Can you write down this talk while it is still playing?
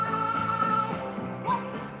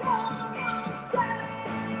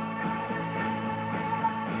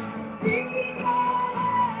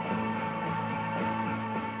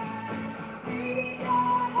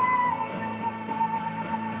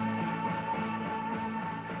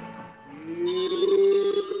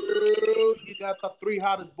got the three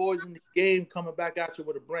hottest boys in the game coming back at you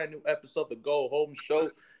with a brand new episode of the Go Home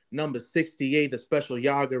Show, number 68, the special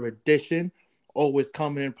Yager edition. Always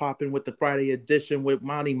coming and popping with the Friday edition with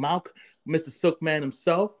Monty Malk, Mr. Sookman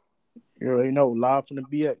himself. You already know, live from the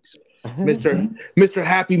BX. Mr.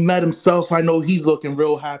 Happy met himself. I know he's looking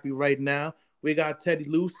real happy right now. We got Teddy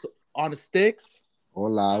Loose on the sticks.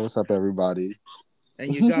 Hola, what's up, everybody?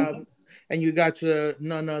 And you got your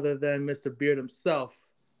none other than Mr. Beard himself.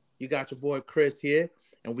 You got your boy Chris here,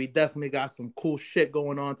 and we definitely got some cool shit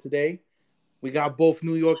going on today. We got both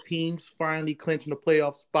New York teams finally clinching the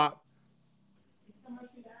playoff spot.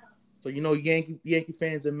 So Yankee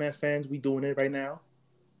fans and Met fans, we doing it right now.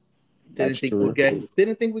 Didn't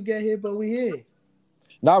think we'd get here, but we here.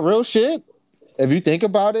 Not real shit. If you think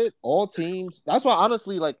about it, all teams. That's why,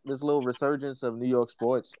 honestly, like this little resurgence of New York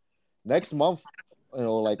sports. Next month,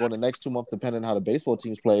 or the next 2 months, depending on how the baseball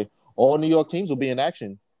teams play, all New York teams will be in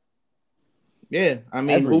action. Yeah, I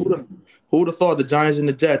mean, who would have thought the Giants and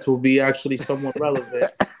the Jets will be actually somewhat relevant?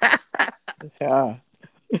 Yeah.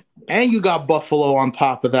 And you got Buffalo on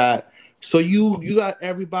top of that. So you got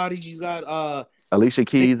everybody. You got Alicia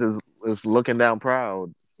Keys is looking down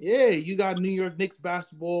proud. Yeah, you got New York Knicks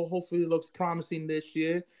basketball. Hopefully, it looks promising this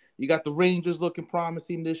year. You got the Rangers looking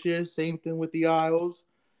promising this year. Same thing with the Isles.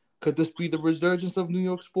 Could this be the resurgence of New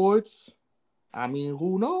York sports? I mean,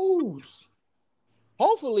 who knows?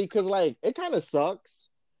 Hopefully, because it kind of sucks.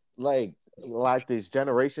 Like this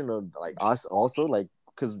generation of us also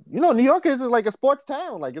because New York is like a sports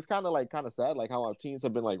town. Like it's kind of sad how our teams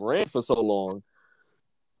have been ran for so long.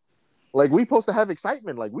 We supposed to have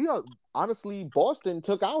excitement. We are honestly, Boston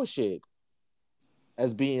took our shit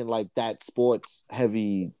as being that sports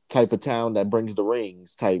heavy type of town that brings the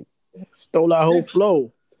rings type. Stole that whole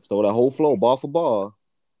flow. Bar for bar.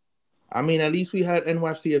 I mean, at least we had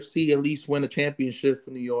NYCFC at least win a championship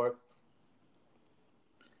for New York.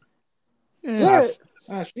 Yeah.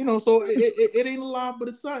 So it ain't a lot, but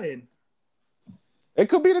it's something. It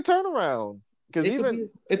could be the turnaround.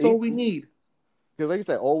 It's all we need. Because like I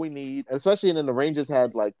said, all we need, especially in the Rangers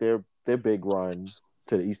had their big run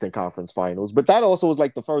to the Eastern Conference Finals. But that also was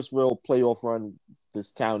the first real playoff run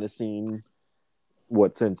this town has seen.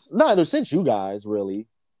 Since you guys really.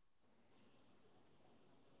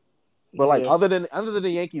 But other than the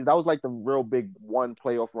Yankees, that was the real big one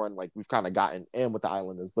playoff run we've kind of gotten, and with the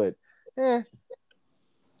Islanders. But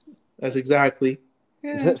that's exactly.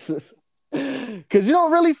 Yeah. Because you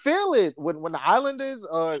don't really feel it when the Islanders.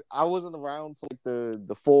 I wasn't around for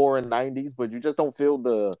the 4 and 90s, but you just don't feel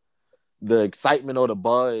the excitement or the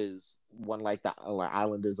buzz when the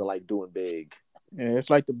Islanders are doing big. Yeah, it's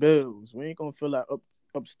like the Bills. We ain't gonna feel that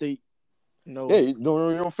upstate. No. Yeah, you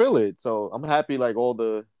don't feel it. So I'm happy all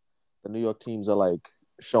the New York teams are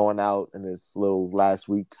showing out in this little last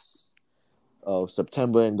weeks of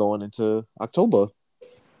September and going into October.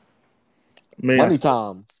 Man, money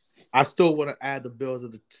time. I still want to add the Bills are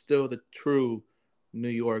still the true New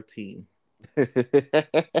York team.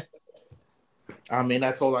 I mean,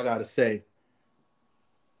 that's all I got to say.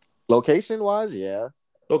 Location-wise, yeah.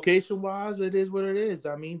 Location-wise, it is what it is.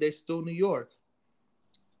 I mean, they're still New York.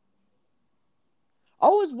 I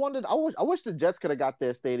always wondered. I wish the Jets could have got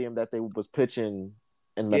their stadium that they was pitching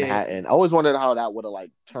in Manhattan. I always wondered how that would have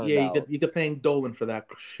turned out. Yeah, you could thank Dolan for that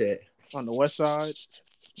shit. On the west side?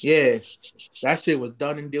 Yeah. That shit was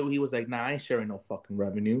done and deal. He was like, nah, I ain't sharing no fucking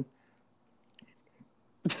revenue.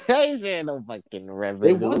 I ain't sharing no fucking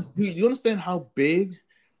revenue. Dude, you understand how big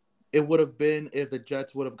it would have been if the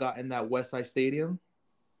Jets would have gotten that West Side Stadium?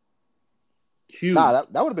 Huge. Nah,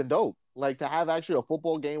 that would have been dope. To have actually a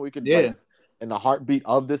football game where you could in the heartbeat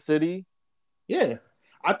of the city. Yeah.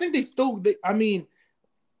 I think I mean,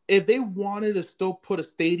 if they wanted to still put a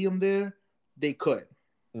stadium there, they could.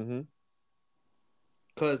 Mm-hmm.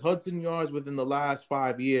 Because Hudson Yards within the last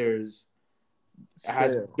 5 years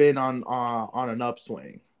has been on an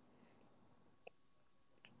upswing.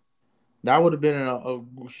 That would have been a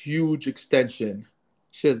huge extension.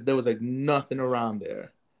 There was nothing around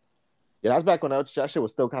there. Yeah, that's back when that shit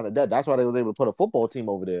was still kind of dead. That's why they was able to put a football team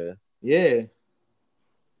over there. Yeah.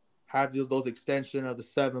 Have those extension of the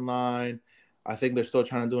 7 line. I think they're still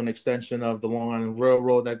trying to do an extension of the Long Island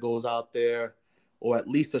Railroad that goes out there, or at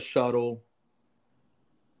least a shuttle.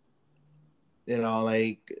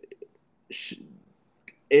 It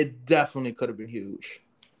definitely could have been huge.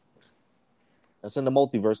 That's in the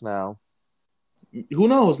multiverse now. Who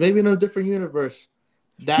knows? Maybe in a different universe.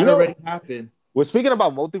 That already happened. Well, speaking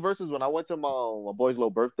about multiverses, when I went to my boy's little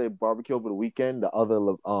birthday barbecue over the weekend, the other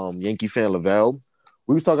Yankee fan, Lavelle,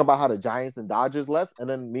 we was talking about how the Giants and Dodgers left, and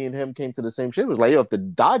then me and him came to the same shit. It was like, yo, if the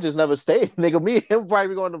Dodgers never stay, nigga, me and him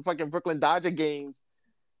probably going to fucking Brooklyn Dodger games,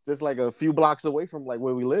 just like a few blocks away from like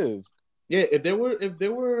where we live. Yeah, if they were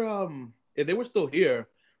still here,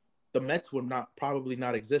 the Mets would not probably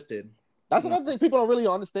not existed. That's another thing people don't really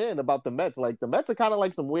understand about the Mets. Like the Mets are kind of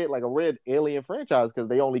like some weird, like a weird alien franchise because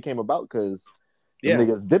they only came about because the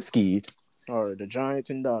niggas dipskied. Or the Giants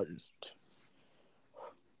and Dodgers.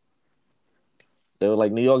 They were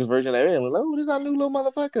like New York's version of it. Like, oh, this is our new little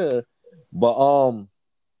motherfucker. But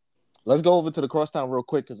let's go over to the crosstown real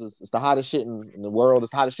quick because it's the hottest shit in the world.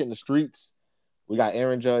 It's the hottest shit in the streets. We got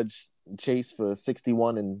Aaron Judge Chase for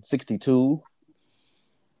 61 and 62.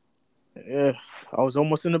 Yeah, I was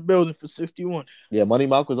almost in the building for 61. Yeah, Money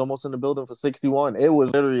Mouth was almost in the building for 61. It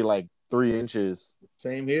was literally like 3 inches.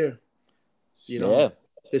 Same here. You know,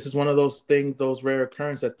 this is one of those things, those rare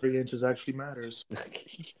occurrences that 3 inches actually matters.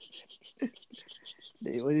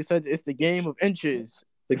 What he said, it's the game of inches.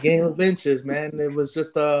 The game of inches, man. It was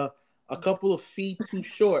just a couple of feet too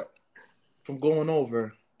short from going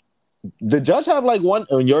over. Did Judge have like one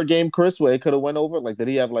in your game, Chris, where it could have went over? Like, did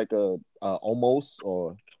he have like a almost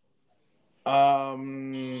or?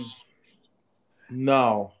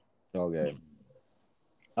 No. Okay.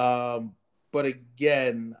 But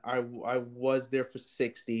again, I was there for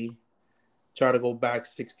 60. Try to go back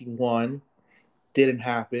 61. Didn't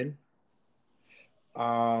happen.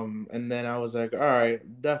 And then I was like, all right,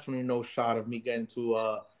 definitely no shot of me getting to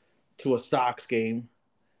a Sox game.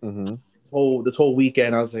 Mm-hmm. This whole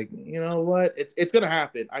weekend, I was like, you know what? It's gonna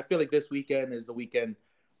happen. I feel like this weekend is the weekend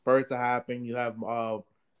for it to happen. You have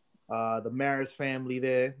the Maris family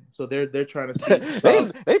there, so they're trying to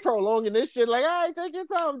see. they prolonging this shit. Like, all right, take your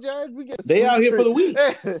time, Judge. We get they out here for the week.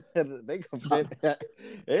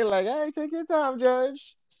 They like, all right, take your time,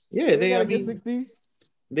 Judge. Yeah, they out get here. 60.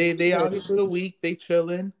 They out here for the week. They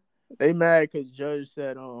chilling. They mad because Judge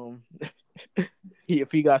said if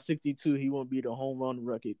he got 62, he won't be the home run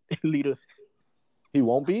record leader. He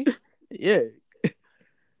won't be? Yeah.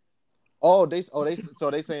 They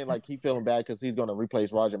saying like he feeling bad because he's gonna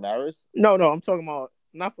replace Roger Maris? No, I'm talking about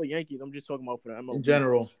not for Yankees. I'm just talking about for the MLB in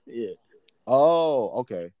general. Yeah. Oh,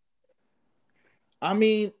 okay. I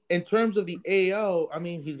mean, in terms of the AL, I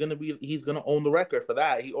mean he's gonna own the record for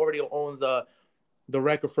that. He already owns the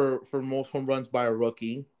record for most home runs by a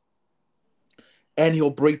rookie. And he'll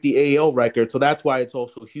break the AL record, so that's why it's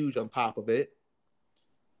also huge on top of it.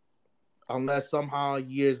 Unless somehow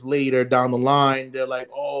years later down the line, they're like,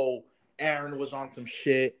 oh, Aaron was on some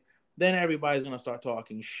shit, then everybody's going to start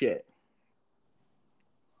talking shit.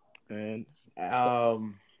 And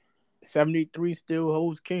 73 still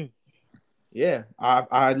holds king. Yeah,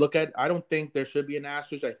 I don't think there should be an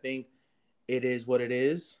asterisk. I think it is what it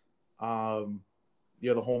is.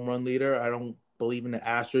 You're the home run leader. I don't believe in the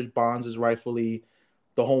asterisk. Bonds is rightfully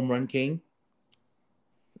the home run king.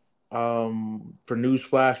 For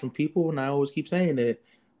newsflash from people, and I always keep saying it,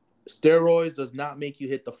 steroids does not make you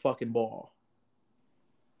hit the fucking ball.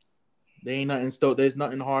 There's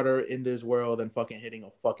nothing harder in this world than fucking hitting a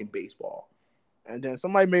fucking baseball. And then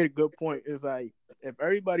somebody made a good point. It's like, if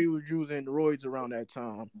everybody was using roids around that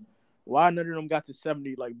time, why none of them got to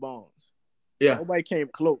 70 like Bonds? Yeah. Nobody came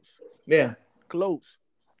close. Yeah. Close.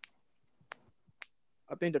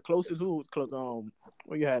 I think the closest who was close.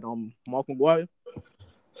 What you had? Mark McGwire.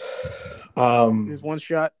 His one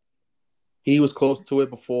shot. He was close to it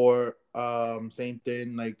before. Same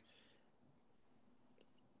thing. Like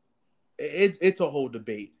it's a whole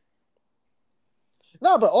debate.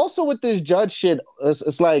 No, but also with this Judge shit,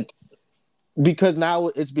 it's like because now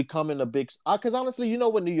it's becoming a big. Because honestly, you know,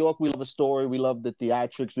 with New York, we love a story, we love the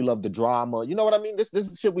theatrics, we love the drama. You know what I mean? This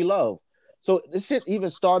is shit we love. So this shit even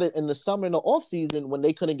started in the summer, in the off season when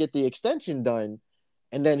they couldn't get the extension done,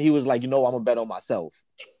 and then he was like, you know, I'm gonna bet on myself.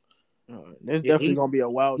 There's definitely gonna be a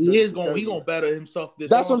wild. He gonna better himself.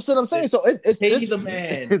 That's what I'm saying. So he's the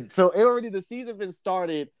man. So it already the season been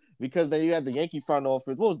started because then you had the Yankee front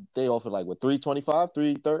office. What was they offered like? What 325,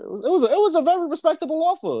 330? It was a very respectable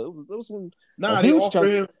offer. It was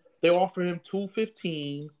they offer him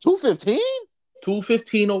 215. 215?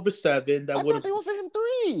 215 over 7. I thought they offered him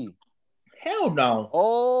 3. Hell no.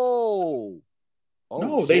 Oh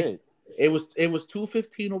no, shit. It was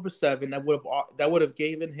 215 over 7. That would have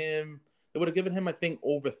given him I think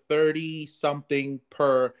over 30 something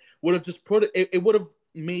per. Would have just put it would have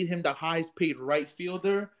made him the highest paid right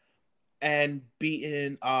fielder and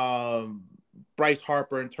beaten Bryce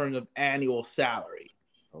Harper in terms of annual salary.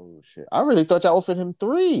 Oh shit! I really thought y'all offered him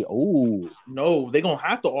 3. Oh no, they're gonna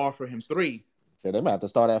have to offer him 3. Yeah, they might have to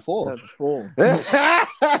start at 4. That's full. Nigga,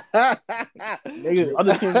 Nigga,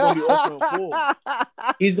 other teams gonna be offering full.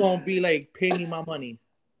 He's gonna be like, pay me my money.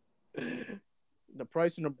 The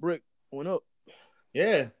price of the brick went up.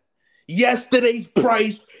 Yeah. Yesterday's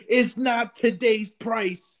price is not today's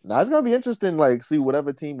price. Now it's gonna be interesting, like see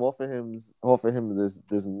whatever team offer him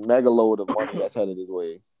this mega load of money that's headed his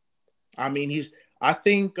way. I mean, I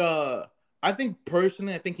think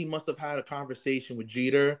personally, I think he must have had a conversation with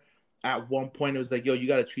Jeter at one point. It was like, yo, you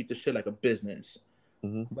gotta treat this shit like a business.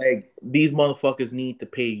 Mm-hmm. Like, these motherfuckers need to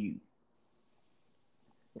pay you.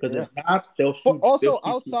 Because if not, they'll shoot. But also, they'll shoot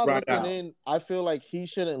outside right looking out. in, I feel like he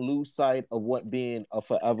shouldn't lose sight of what being a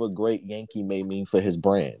forever great Yankee may mean for his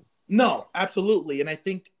brand. No, absolutely, and I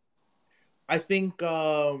think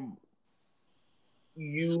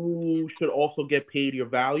you should also get paid your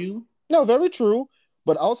value. No, very true.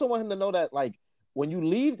 But I also want him to know that, like, when you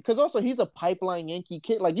leave, because also he's a pipeline Yankee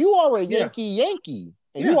kid. Like, you are a Yankee,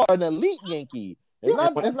 and you are an elite Yankee.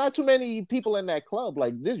 There's not too many people in that club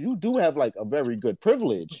like this. You do have like a very good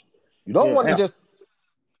privilege. You don't want to just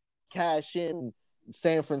cash in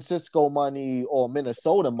San Francisco money or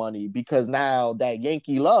Minnesota money because now that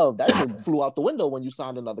Yankee love that shit flew out the window when you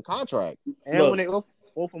signed another contract. And when they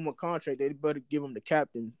offer him a contract, they better give him the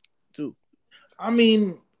captain too. I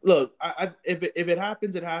mean, look, if it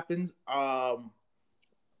happens, it happens. I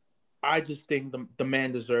just think the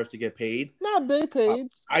man deserves to get paid. Not they paid.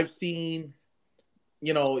 I've seen,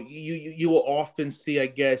 you will often see, I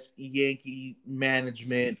guess, Yankee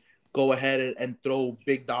management go ahead and throw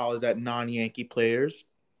big dollars at non-Yankee players.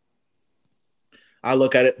 I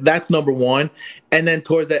look at it. That's number one. And then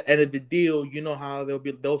towards the end of the deal, you know how they'll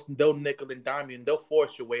nickel and dime you and they'll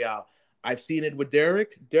force your way out. I've seen it with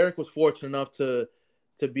Derek. Derek was fortunate enough to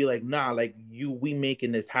be like, nah, like we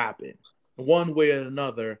making this happen one way or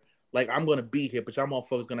another. Like, I'm gonna be here, but y'all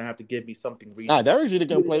motherfuckers gonna have to give me something reasonable. Nah, Derek Jeter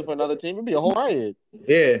can play for another team. It'd be a whole riot.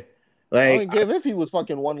 Yeah. Like, I wouldn't give if he was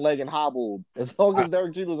fucking one leg and hobbled. As long as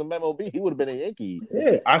Derek Jeter was a MLB, he would have been a Yankee.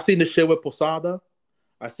 Yeah, I've seen the shit with Posada.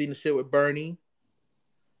 I've seen the shit with Bernie.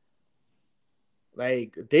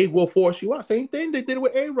 Like, they will force you out. Same thing they did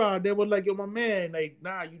with A-Rod. They were like, yo, my man, like,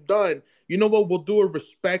 nah, you done. You know what? We'll do it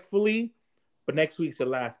respectfully, but next week's the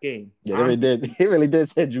last game. Yeah, they really did. He really did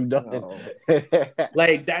say you done. No.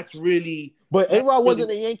 Like, that's really... But A-Rod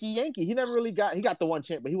wasn't a Yankee. He never really got... He got the one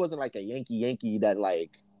champ, but he wasn't like a Yankee that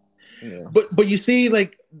like... Yeah. But you see,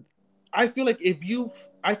 like, I feel like if you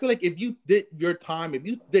did your time, if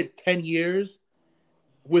you did 10 years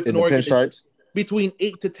with in the pinstripes, between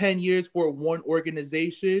 8 to 10 years for one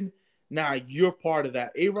organization, now you're part of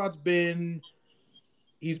that. A-Rod's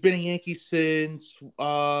he's been a Yankee since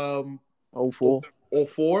 04.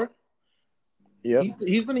 Yeah.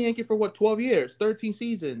 He's been a Yankee for what, 12 years, 13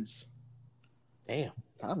 seasons. Damn.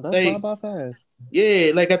 Time does fly by fast.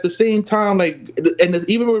 Yeah, like at the same time, like, and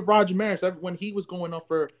even with Roger Maris, when he was going up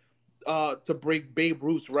for to break Babe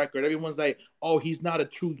Ruth's record, everyone's like, "Oh, he's not a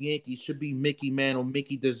true Yankee. Should be Mickey Mantle.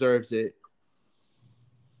 Mickey deserves it."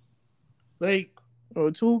 Like,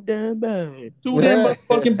 too damn bad. Too damn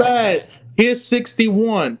fucking bad. Here's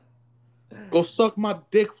 61. Go suck my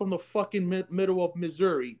dick from the fucking middle of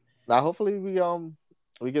Missouri. Now, hopefully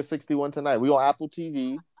we get 61 tonight. We on Apple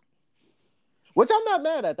TV. Which I'm not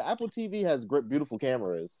mad at. The Apple TV has great, beautiful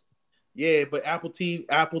cameras. Yeah, but Apple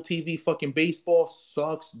TV fucking baseball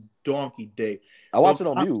sucks donkey day. I watch it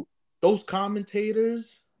on mute. Those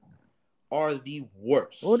commentators are the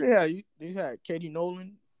worst. Oh, yeah. You had Katie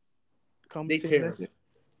Nolan commentating.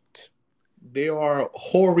 They are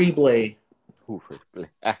horrible.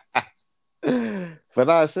 But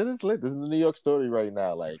nah, shit is lit. This is the New York story right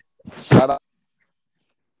now. Like, shout out.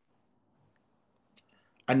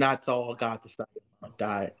 And that's all I got to say about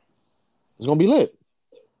that. It's gonna be lit.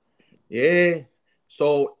 Yeah.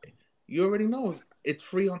 So you already know it's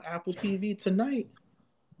free on Apple TV tonight.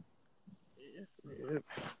 Yeah.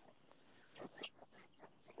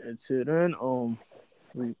 That's it. Then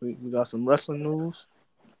we got some wrestling news.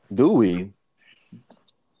 Do we?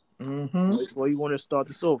 Mm-hmm. Well, you want to start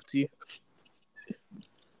this off, T?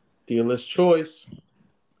 Dealer's choice.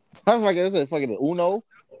 I'm like, is it fucking Uno?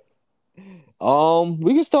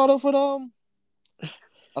 We can start off with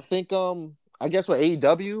I think I guess with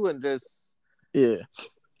AEW and just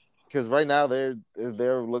because right now they're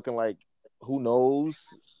looking like who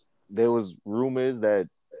knows. There was rumors that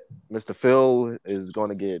Mr. Phil is going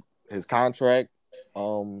to get his contract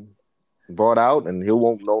brought out and he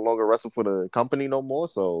won't no longer wrestle for the company no more.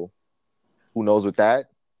 So who knows with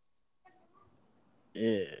that?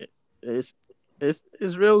 Yeah, it's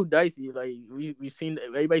real dicey. Like we seen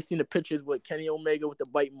everybody seen the pictures with Kenny Omega with the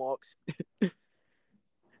bite marks.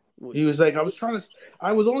 He was like, I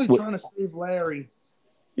was only What, trying to save Larry.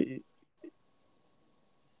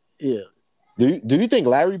 Yeah. do you think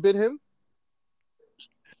Larry bit him?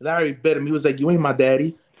 Larry bit him. He was like, you ain't my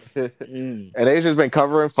daddy. And Mm. they just been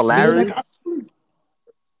covering for And he was like, Larry.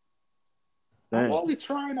 I'm Dang. only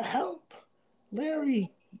trying to help.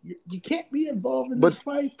 Larry, you can't be involved in But this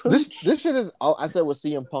fight, this Pooch. this shit is. I said with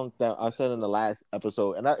CM Punk that I said in the last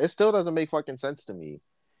episode, and it still doesn't make fucking sense to me.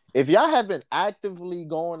 If y'all have been actively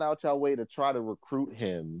going out your way to try to recruit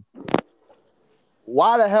him,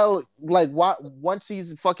 why the hell, like, why once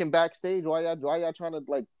he's fucking backstage, why y'all trying to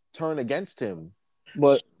like turn against him?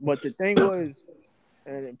 But the thing was,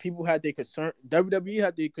 and people had their concern. WWE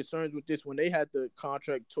had their concerns with this when they had the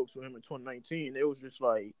contract talks with him in 2019. It was just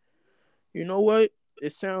like, you know what?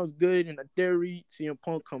 It sounds good in a theory. CM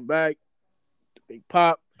Punk come back, big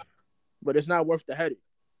pop, but it's not worth the headache.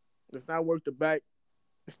 It's not worth the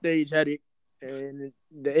backstage headache. And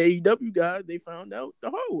the AEW guys, they found out the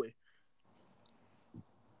hard way.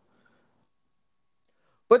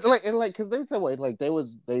 But because they said what, like they would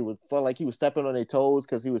feel like he was stepping on their toes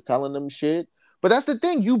because he was telling them shit. But that's the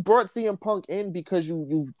thing. You brought CM Punk in because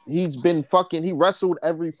he's been fucking. He wrestled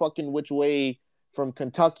every fucking which way from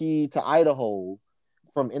Kentucky to Idaho,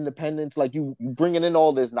 from Independence. Like you bringing in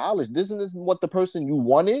all this knowledge. This isn't what the person you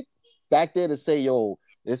wanted back there to say, yo,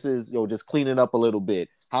 this is just cleaning up a little bit.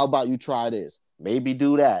 How about you try this? Maybe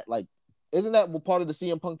do that. Like, isn't that what part of the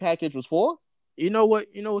CM Punk package was for? You know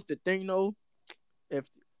what? You know what's the thing though?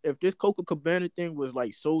 If this Coca Cabana thing was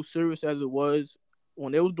like so serious as it was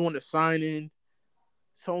when they was doing the signing,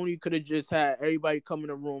 Tony could have just had everybody come in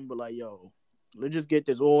the room, but like, yo, let's just get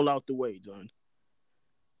this all out the way, John.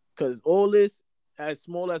 Because all this, as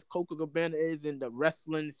small as Coca Cabana is in the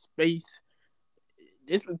wrestling space,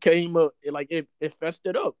 this became it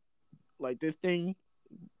festered up. Like this thing,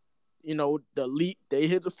 the elite, they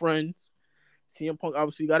hit the friends. CM Punk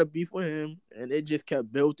obviously got a beef with him, and it just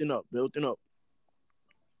kept building up.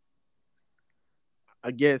 I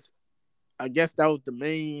guess that was the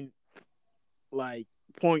main like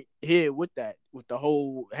point here with the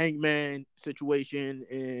whole Hangman situation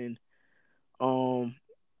and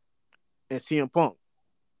CM Punk.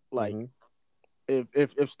 Like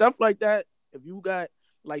if stuff like that, if you got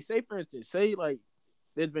like say for instance, like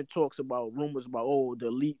there's been rumors about the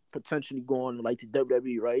elite potentially going like to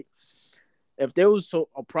WWE, right? If there was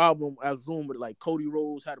a problem as rumored, like Cody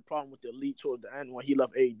Rhodes had a problem with the elite towards the end when he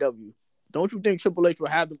left AEW, don't you think Triple H would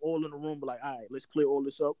have them all in the room, be like, all right, let's clear all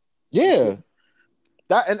this up? Yeah.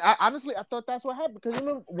 Honestly, I thought that's what happened because you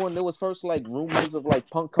remember when there was first like rumors of like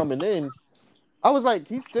Punk coming in, I was like,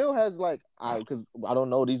 he still has like, because I don't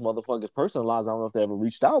know these motherfuckers' personal lives. I don't know if they ever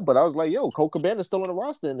reached out, but I was like, yo, Colt Cabana's still on the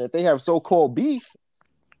roster, and if they have so-called beef,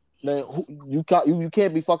 then you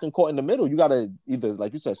can't be fucking caught in the middle. You gotta either,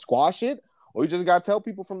 like you said, squash it, or you just gotta tell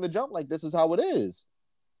people from the jump, like this is how it is.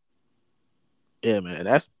 Yeah, man,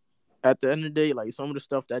 that's at the end of the day, like some of the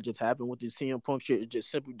stuff that just happened with this CM Punk shit is just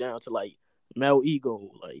simply down to like male ego.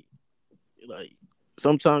 Like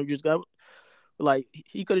sometimes you just got like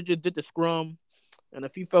he could have just did the scrum, and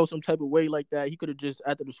if he felt some type of way like that, he could have just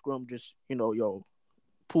after the scrum just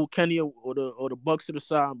pull Kenny or the Bucks to the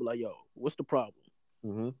side and be like, yo, what's the problem?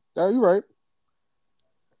 Mm-hmm. Yeah, you're right.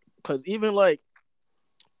 Because even like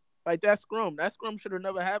that scrum should have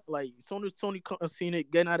never happened. Like as soon as Tony seen it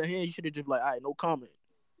getting out of hand, he should have just like, all right, no comment.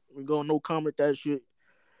 We go no comment that shit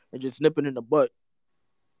and just nip it in the butt.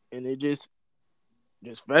 And it just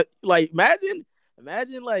like imagine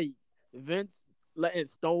like Vince letting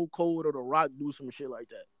Stone Cold or The Rock do some shit like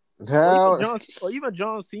that. Hell. Or even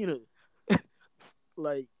John Cena.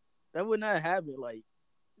 Like that would not happen. Like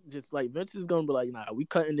just like Vince is gonna be like, nah, we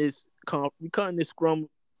cutting this scrum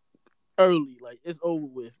early. Like it's over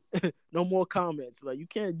with. No more comments. Like you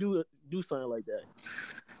can't do something like that.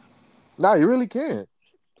 No, you really can't.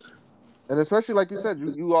 And especially like you said,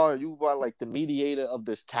 you are like the mediator of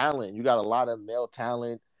this talent. You got a lot of male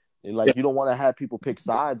talent, and like you don't want to have people pick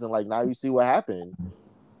sides. And like now you see what happened.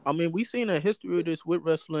 I mean, we seen a history of this with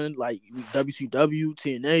wrestling, like WCW,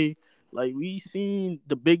 TNA. Like we seen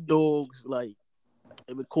the big dogs. Like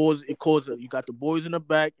it cause you got the boys in the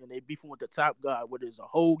back, and they beefing with the top guy, whether it's a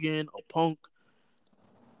Hogan, a Punk.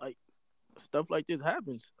 Like stuff like this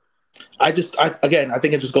happens. I think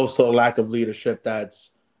it just goes to a lack of leadership that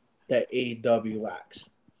AEW lacks.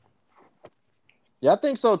 Yeah, I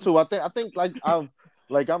think so too. I think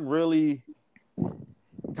I'm really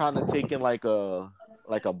kind of taking like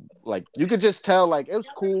you could just tell like it was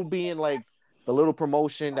cool being like the little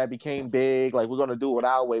promotion that became big. Like we're gonna do it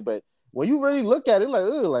our way, but when you really look at it,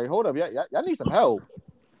 like hold up, y'all need some help.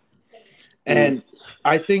 And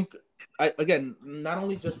I think again, not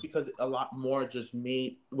only just because a lot more just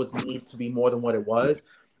made to be more than what it was,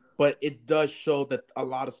 but it does show that a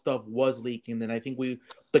lot of stuff was leaking. And I think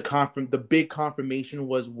the big confirmation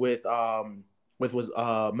was with was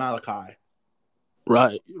Malachi,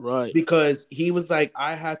 Right, right. because he was like,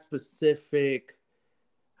 I had specific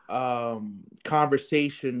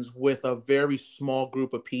conversations with a very small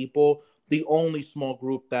group of people, the only small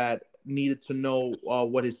group that needed to know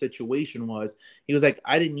what his situation was. He was like,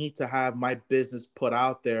 I didn't need to have my business put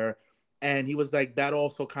out there. And he was like, that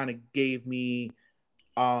also kind of gave me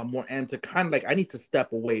more and to kind of like, I need to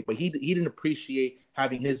step away. But he didn't appreciate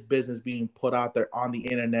having his business being put out there on the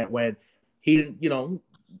internet when he didn't,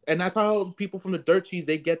 and that's how people from the dirt cheese,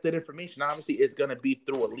 they get that information. Obviously, it's gonna be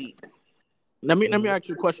through a leak. Let me ask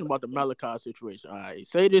you a question about the Malachi situation. All right,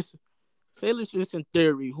 say this just in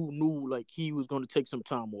theory, who knew like he was going to take some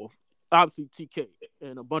time off? Obviously, TK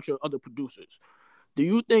and a bunch of other producers. Do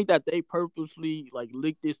you think that they purposely like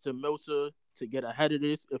leaked this to Meltzer to get ahead of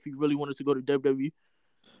this if he really wanted to go to WWE?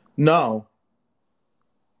 No,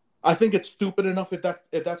 I think it's stupid enough if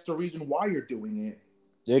that's the reason why you're doing it.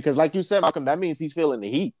 Yeah, because like you said, Malcolm, that means he's feeling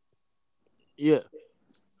the heat. Yeah,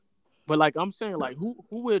 but like I'm saying, like who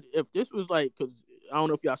would, if this was like, because I don't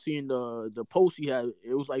know if y'all seen the post he had.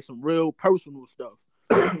 It was like some real personal stuff,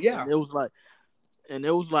 Yeah, and it was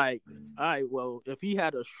like, all right, well, if he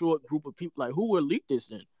had a short group of people, like who would leak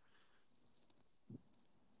this in?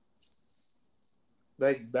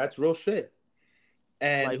 like that's real shit.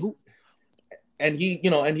 Like And who? and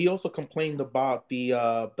he also complained about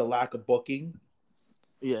the lack of booking,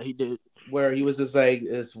 Yeah, he did. where he was just like,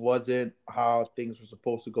 this wasn't how things were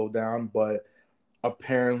supposed to go down, but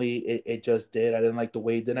apparently it just did. I didn't like the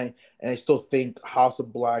way it did. And I still think House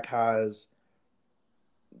of Black has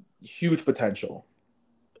huge potential.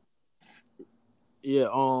 Yeah,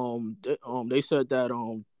 they said that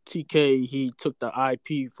TK he took the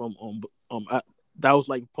IP from that was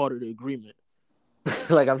like part of the agreement.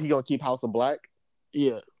 Like, he gonna keep House of Black?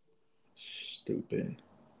 Yeah, Stupid.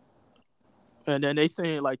 and then they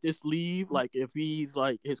saying like this leave, like if he's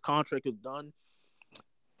like his contract is done,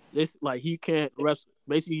 this like he can't rest.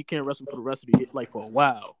 Basically, he can't wrestle for the rest of the year, like for a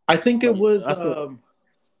while. I think it Like was that's what.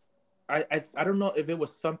 I don't know if it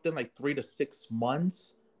was something like 3 to 6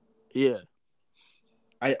 months. Yeah,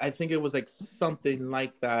 I think it was like something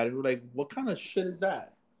like that. It was like, what kind of shit is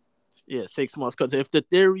that? yeah, 6 months. Because if the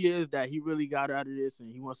theory is that he really got out of this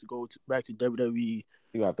and he wants to go back to WWE,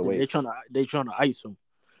 You gonna have to then wait. they trying to ice him.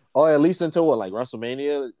 Or at least until what, like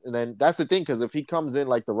WrestleMania? And then that's the thing, because if he comes in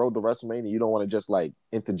like the road to WrestleMania, you don't want to just like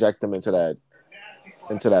interject him into that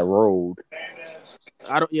road.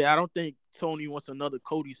 I don't think Tony wants another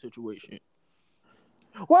Cody situation.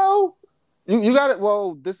 Well, you got it.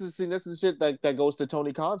 Well, this is shit that goes to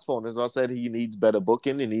Tony Khan's phone. As I said, he needs better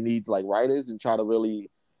booking and he needs like writers and try to really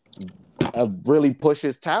push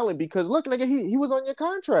his talent, because look, nigga, he was on your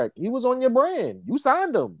contract. He was on your brand. You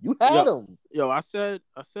signed him. You had him. I said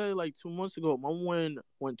like 2 months ago,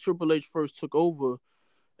 when Triple H first took over,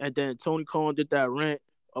 and then Tony Khan did that rant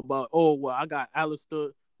about, oh well, I got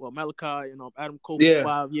Malachi and Adam Cole for Yeah,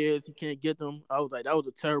 5 years. He can't get them. I was like, that was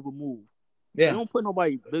a terrible move. You yeah. don't put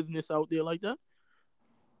nobody's business out there like that.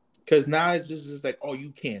 Because now it's just like, oh,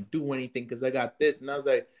 you can't do anything because I got this, and I was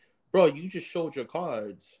like, bro, you just showed your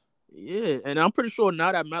cards. Yeah, and I'm pretty sure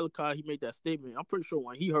now that Malachi he made that statement, I'm pretty sure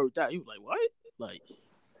when he heard that, he was like, what? Like,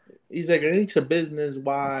 He's like, it ain't your business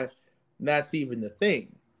why that's even the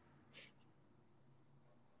thing.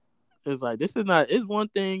 it's like, this is not. It's one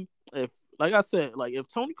thing if, like I said, like if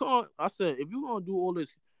Tony Khan, I said, if you gonna do all this,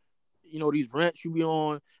 these rants you be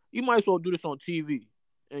on, you might as well do this on TV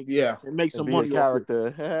and, Yeah, and make And some be a money off it. character.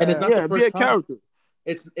 and it's not the Yeah, be first a time. character.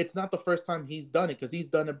 It's not the first time he's done it, because he's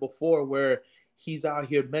done it before, where he's out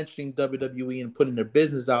here mentioning WWE and putting their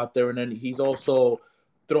business out there, and then he's also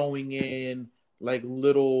throwing in like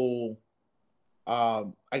little, I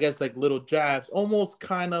guess like little jabs, almost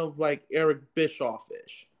kind of like Eric Bischoff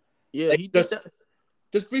ish. Yeah, Like he did that.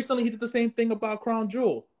 just recently, he did the same thing about Crown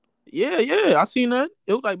Jewel. Yeah, I seen that.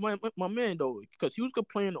 It was like my man though, because he was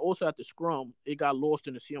complaining also at the scrum. It got lost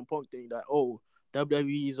in the CM Punk thing that, oh,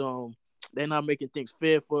 WWE's they're not making things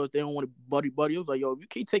fair for us. They don't want to buddy. It was like, yo, if you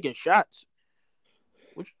keep taking shots,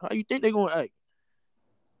 how you think they're gonna act?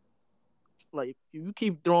 Like if you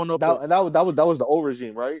keep throwing up. That was the old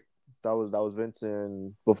regime, right? That was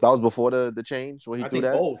Vincent. That was before the change when he I threw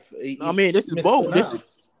think that. both. I mean, this is both. This is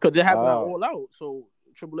because it happened Oh. all out. So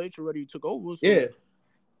Triple H already took over. So. Yeah.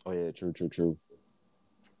 Oh yeah, true.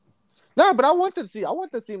 No, but I want to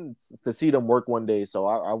see them work one day. So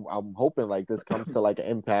I'm hoping like this comes to like an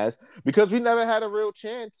impasse, because we never had a real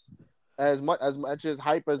chance as much as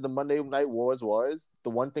hype as the Monday Night Wars was, the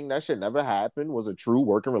one thing that should never happen was a true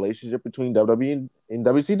working relationship between WWE and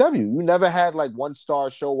WCW. You never had like one star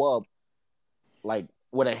show up like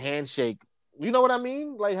with a handshake. You know what I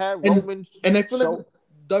mean? Like have and Roman and I feel like show.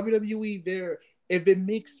 WWE there, if it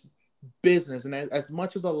makes business, and as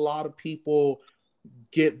much as a lot of people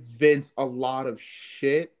get Vince a lot of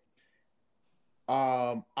shit,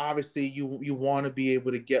 obviously you want to be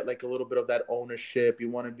able to get like a little bit of that ownership. You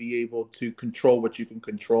want to be able to control what you can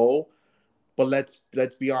control. But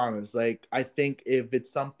let's be honest. Like I think if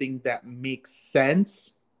it's something that makes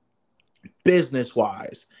sense business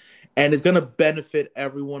wise, and is gonna benefit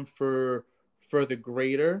everyone for the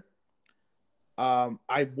greater,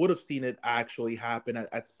 I would have seen it actually happen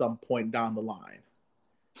at some point down the line.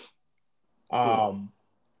 Yeah. Um,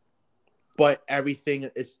 but everything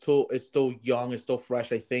is still young, it's still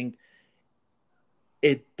fresh. I think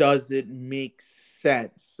it doesn't make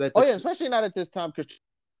sense. That's Oh a yeah, especially not at this time because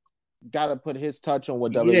got to put his touch on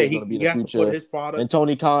what WWE yeah. is He, going to be in he the has to put future, his and product,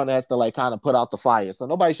 Tony Khan has to like kind of put out the fire. So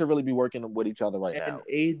nobody should really be working with each other right and now.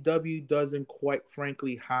 AEW doesn't quite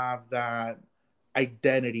frankly have that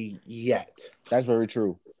identity yet. That's very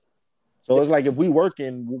true. So it's like if we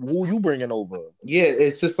working, who you bringing over? Yeah,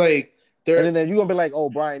 it's just like And they're then you're gonna be like, oh,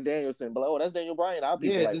 Brian Danielson, but like, oh, that's Daniel Bryan. Our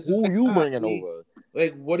people yeah, like, this is who like you ah, bringing we over?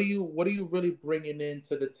 like what are you really bringing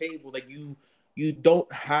into the table? Like you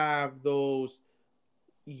don't have those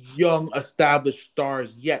young established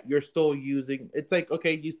stars yet. You're still using it's like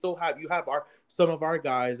okay, you have our some of our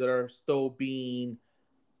guys that are still being,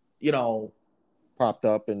 you know, Propped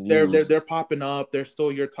up and they're used. popping up. They're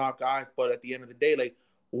still your top guys, but at the end of the day, like,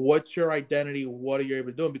 what's your identity? What are you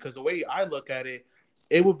able doing? Because the way I look at it,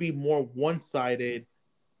 it would be more one sided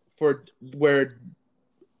for where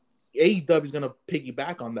AEW is gonna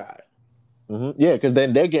piggyback on that. Mm-hmm. Yeah, because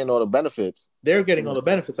then they're getting all the benefits. They're getting all the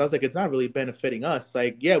benefits. I was like, it's not really benefiting us.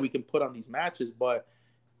 Like, yeah, we can put on these matches, but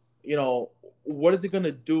you know, what is it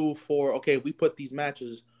gonna do for? Okay, we put these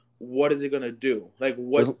matches. What is it gonna do? Like, It's,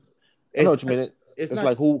 what? I know It's what you not. mean. It's It's not.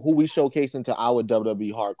 like who we showcasing to our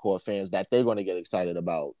WWE hardcore fans that they're gonna get excited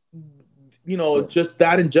about. Just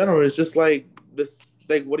that in general is just like this.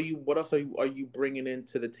 Like, what are you? What else are you bringing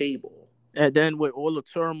into the table? And then with all the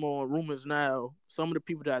turmoil and rumors now, some of the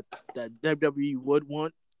people that WWE would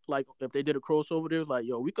want, like if they did a crossover, there was like,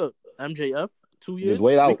 yo, we could MJF 2 years, Just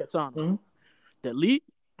wait we out. could sign him. Mhm. The elite,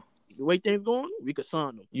 the way things going, we could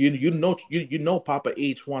sign him. You know Papa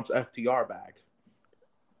H wants FTR back.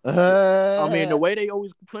 I mean, the way they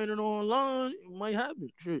always complaining online, it might happen.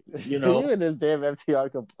 Shit. You know. You and this damn FTR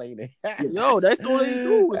complaining. Yo, that's all they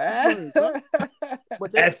do is complain, son.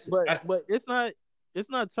 But they, F, but it's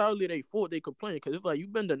not entirely their fault they complain because it's like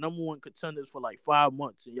you've been the number one contenders for like 5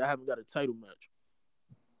 months and y'all haven't got a title match.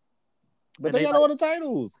 But And they they got like, all the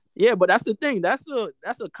titles. yeah, but that's the thing. That's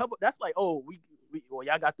a couple. That's like, oh, well,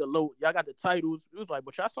 y'all got the titles. It was like,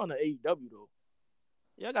 but y'all saw the AEW though.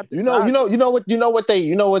 Y'all got the You know, you side know, titles. you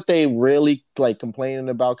know what they really like complaining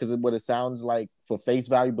about because what it sounds like for face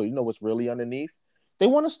value, but you know what's really underneath? They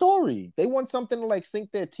want a story. They want something to like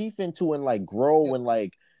sink their teeth into and like grow and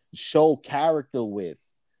like show character with.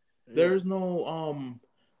 Yeah. there's no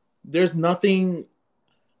there's nothing.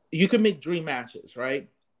 You can make dream matches, right?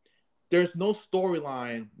 There's no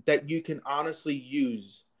storyline that you can honestly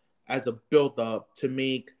use as a build up to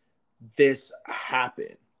make this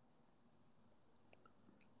happen.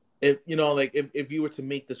 If like if you were to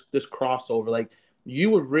make this crossover, like you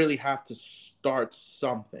would really have to start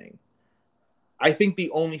something. I think the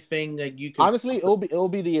only thing that you can Honestly, it'll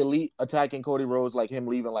be the elite attacking Cody Rhodes, like him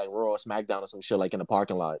leaving like Raw or SmackDown or some shit like in the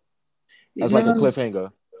parking lot as like a no,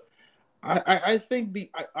 cliffhanger. I think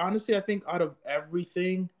honestly I think out of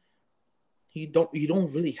everything you don't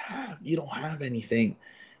have anything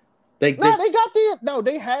like No, this.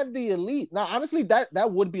 they have the elite. Now, honestly, that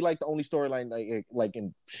would be like the only storyline like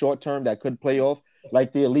in short term that could play off.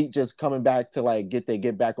 Like the elite just coming back to like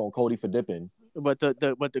get back on Cody for dipping. But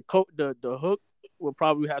the hook will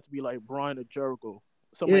probably have to be like Brian or Jericho,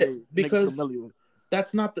 somebody Yeah, that niggas because familiar with.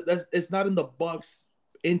 that's it's not in the Bucks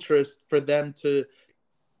interest for them to.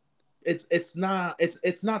 It's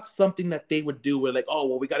not something that they would do where like, oh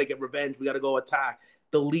well, we got to get revenge, we got to go attack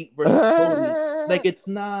the elite versus Cody. Like it's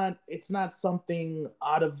not something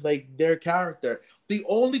out of like their character. The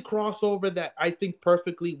only crossover that I think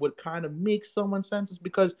perfectly would kind of make someone sense is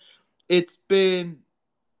because it's been,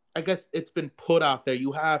 I guess it's been put out there.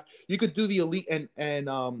 You could do the elite and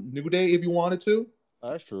New Day if you wanted to,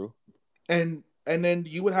 That's true. and then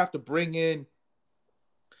you would have to bring in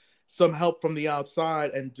some help from the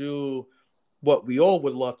outside and do what we all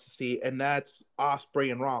would love to see, and that's Osprey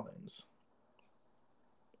and Rollins.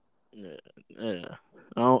 Yeah, yeah.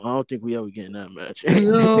 I don't think we ever getting that match.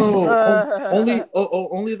 No,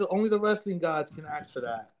 only the wrestling gods can ask for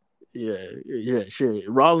that. Yeah, yeah, shit.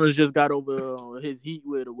 Rollins just got over his heat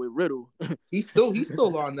with Riddle. He's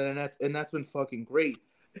still on that, and that's been fucking great.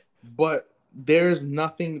 But there's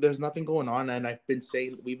nothing going on, and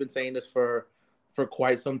we've been saying this for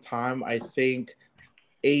quite some time. I think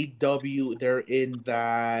AW they're in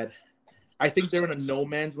that. I think they're in a no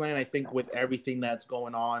man's land. I think with everything that's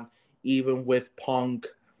going on, even with Punk,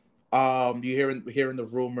 you hearing the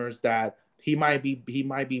rumors that he might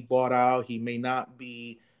be bought out. He may not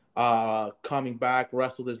be coming back.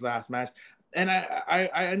 Wrestled his last match, and I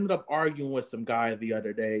ended up arguing with some guy the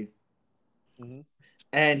other day, Mhm.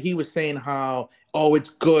 and he was saying how, oh, it's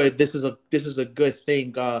good. This is a good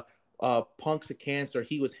thing. Punk's a cancer.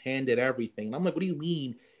 He was handed everything. And I'm like, what do you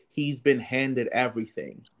mean he's been handed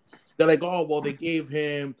everything? They're like, oh, well, they gave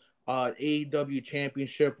him AEW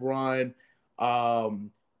championship run.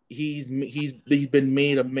 Um, he's been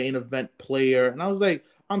made a main event player, and I was like,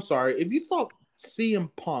 I'm sorry, if you thought CM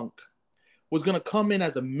Punk was gonna come in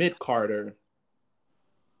as a mid carder,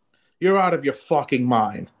 you're out of your fucking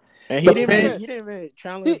mind. And The he didn't fan even he didn't even He,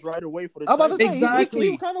 challenge right away for the I'm about to title. say he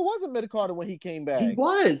exactly. kind of was a mid Carter when he came He back.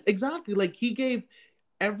 was exactly like he gave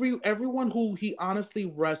everyone who he honestly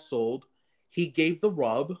wrestled, he gave the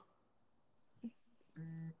rub,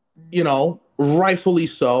 rightfully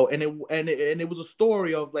so, and it was a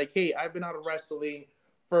story of like, hey, I've been out of wrestling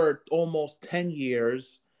for almost 10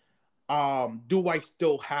 years. Do I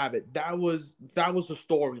still have it? That was the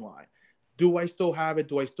storyline. Do I still have it?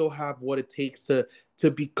 Do I still have what it takes to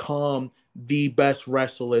become the best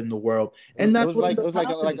wrestler in the world? And It that's was what like it ended was up like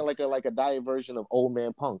a, happening. like a diet version of Old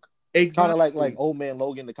Man Punk, kind of like Exactly. Old Man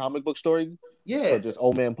Logan, the comic book story, Yeah. but just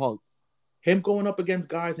Old Man Punk. Him going up against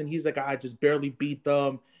guys and he's like, I just barely beat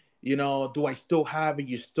them. Do I still have it?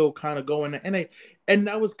 You're still kind of going, and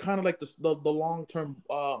that was kind of like the long term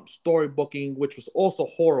story booking, which was also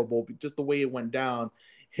horrible, just the way it went down.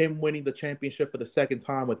 Him winning the championship for the second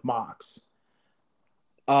time with Mox.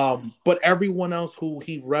 But everyone else who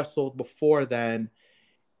he wrestled before then,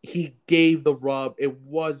 he gave the rub. It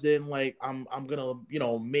wasn't like I'm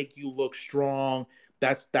gonna make you look strong.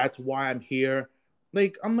 That's why I'm here.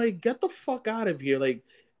 Like I'm like, get the fuck out of here. Like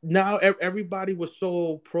now everybody was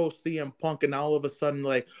so pro CM Punk, and now all of a sudden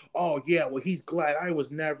like, oh yeah, well he's glad I was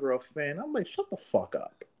never a fan. I'm like, shut the fuck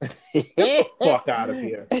up. Get the fuck out of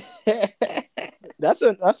here.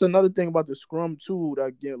 That's another thing about the scrum too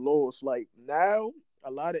that get lost. Like now, a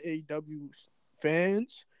lot of AEW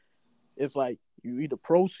fans, it's like you either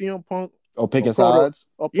pro CM Punk Oh, or picking pro the sides.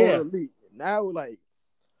 Yeah, elite. Now, like,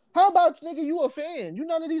 How about nigga? You a fan? You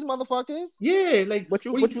none of these motherfuckers. yeah. Like but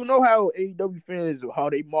you know how AEW fans how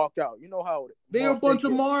they mark out. You know how they're a marked they bunch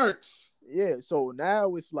of get. marks. Yeah. So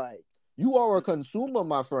now it's like You are a consumer,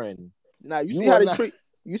 my friend. now you see You how are they not. treat.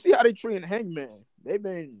 You see how they treating Hangman. They've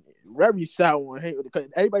been very sour on Hangman because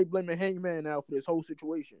everybody blaming Hangman now for this whole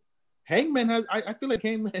situation. Hangman has. I feel like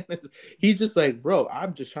Hangman. He's just like, bro.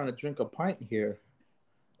 I'm just trying to drink a pint here.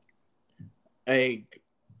 Like,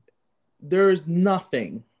 there's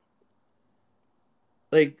nothing.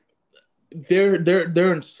 Like,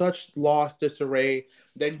 they're in such lost disarray.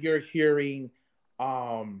 Then you're hearing,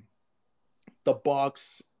 um, the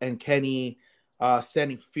Bucks and Kenny,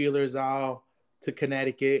 sending feelers out to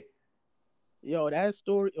Connecticut. Yo, that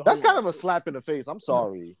story. That's Hold kind on. of a slap in the face. I'm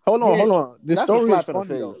sorry. Hold on, Yeah, hold on. The That's a story is slap in the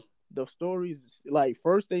funny though. face. The stories like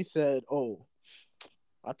first they said, "Oh,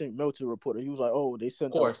 I think Meltzer reported." He was like, "Oh, they of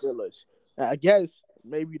sent out course. feelers." I guess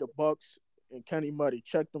maybe the Bucks and Kenny Muddy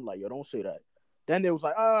checked them like, "Yo, don't say that." Then they was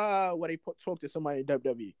like, when they talk to somebody in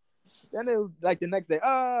WWE. Then they was like the next day,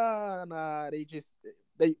 nah, they just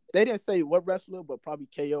they didn't say what wrestler, but probably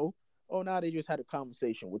KO. Oh, nah, they just had a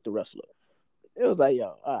conversation with the wrestler. It was like,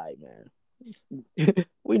 yo, all right, man,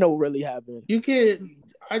 we know what really happened. You can't.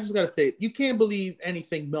 I just gotta say, you can't believe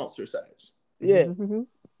anything Meltzer says. Yeah.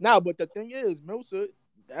 Now, but the thing is, Meltzer,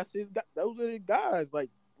 that's his. Those are the guys. Like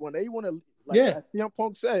when they want to, like Yeah, as CM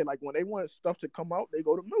Punk said, like when they want stuff to come out, they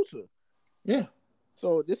go to Meltzer. yeah.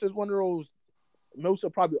 So this is one of those. Meltzer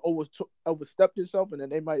probably overstepped himself, and then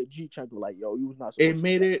they might have G checked like, "Yo, you was not It supposed to."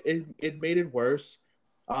 made it made it worse.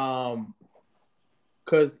 Um,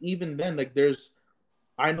 because even then, like,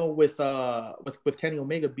 I know with Kenny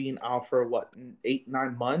Omega being out for what 8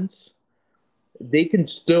 9 months, they can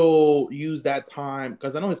still use that time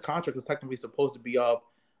because I know his contract was technically supposed to be up.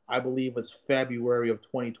 I believe it's February of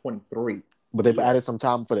 2023. But they've Yeah, added some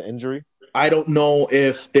time for the injury. I don't know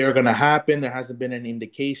if they're gonna happen. There hasn't been an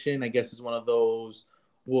indication. I guess it's one of those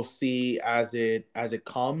we'll see as it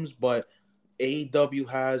comes. But AEW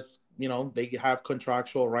has they have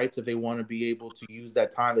contractual rights if they want to be able to use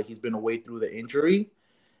that time that he's been away through the injury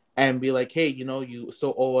and be like, hey, you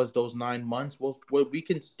still owe us those 9 months. Well, we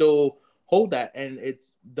can still hold that. And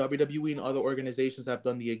it's WWE and other organizations have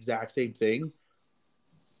done the exact same thing.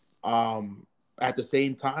 At the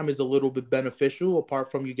same time, is a little bit beneficial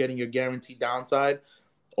apart from you getting your guaranteed downside,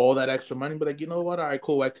 all that extra money. But like, you know what? All right,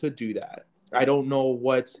 cool. I could do that. I don't know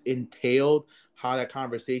what's entailed, how that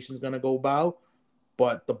conversation is going to go about.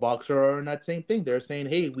 But the Bucks are in that same thing. They're saying,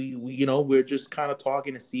 hey, we we're just kind of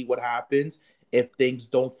talking to see what happens if things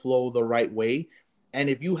don't flow the right way. And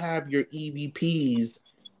if you have your EVPs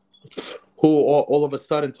who all of a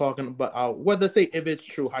sudden talking about, whether say if it's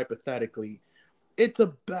true hypothetically, it's a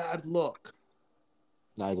bad look.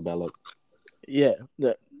 Nah, it's a bad look. Yeah.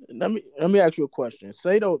 Let me ask you a question.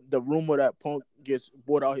 Say the rumor that Punk gets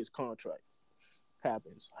bought out his contract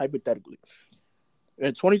happens hypothetically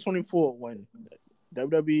in 2024 when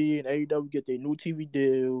WWE and AEW get their new TV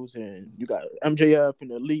deals, and you got MJF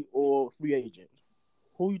and Elite or free agent.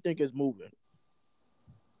 Who you think is moving?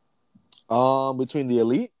 Between the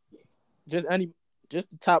Elite, Just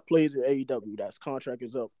the top players in AEW that's contract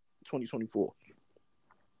is up 2024.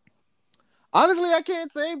 honestly, I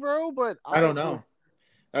can't say, bro. But I don't know.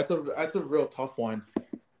 That's a real tough one.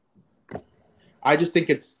 I just think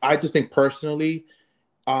personally,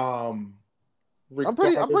 I'm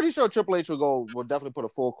pretty sure Triple H will definitely put a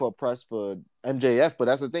full court press for MJF, but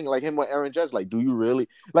that's the thing. Like him with Aaron Judge, like, do you really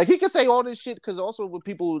like? He can say all this shit because also with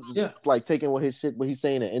people just like taking what he's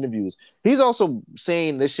saying in interviews, he's also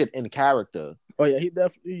saying this shit in character. Oh yeah, he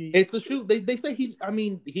definitely. It's the truth. They say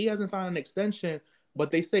he hasn't signed an extension, but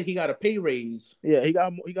they say he got a pay raise. Yeah, he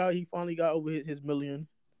finally got over his million.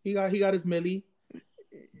 He got his milli.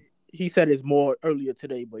 He said it's more earlier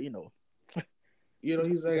today, but he's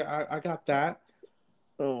like, I got that.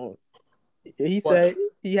 He said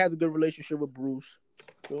he has a good relationship with Bruce.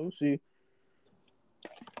 So we'll see.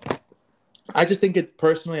 I just think I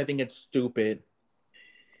think it's stupid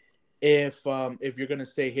if you're gonna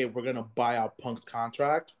say, hey, we're gonna buy out Punk's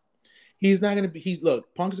contract. He's not gonna be.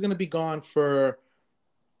 Punk's gonna be gone for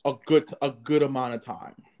a good amount of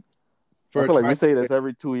time. I feel like we say this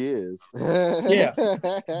every 2 years. Yeah,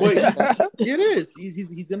 but it is.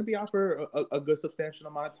 He's gonna be out for a good substantial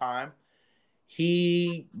amount of time.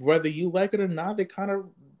 Whether you like it or not, they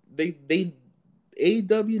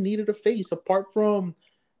AEW needed a face apart from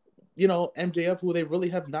MJF, who they really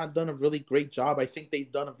have not done a really great job. I think they've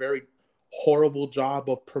done a very horrible job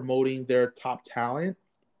of promoting their top talent.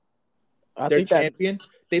 Their champion.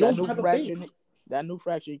 They don't have a face. That new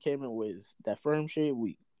fraction he came in with, that Firm Shade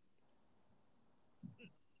Week.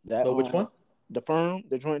 Which one? The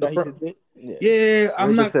joint that he just did. Yeah,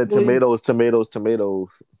 I'm not. Just said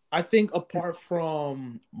tomatoes. I think apart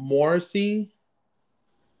from Morrissey,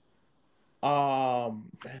 I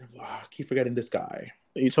keep forgetting this guy.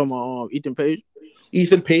 Are you talking about Ethan Page?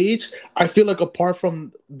 Ethan Page. I feel like apart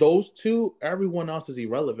from those two, everyone else is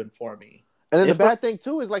irrelevant for me. And then the bad thing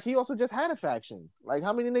too is like he also just had a faction. Like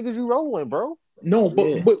how many niggas you rolling, bro? No,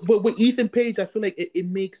 but with Ethan Page, I feel like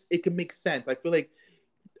it can make sense. I feel like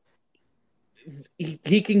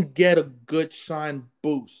he can get a good shine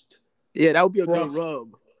boost. Yeah, that would be a good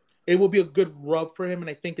rub. It will be a good rub for him, and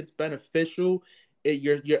I think it's beneficial.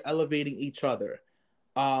 You're elevating each other.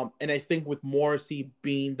 And I think with Morrissey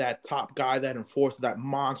being that top guy, that enforcer, that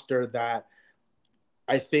monster, that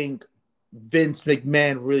I think Vince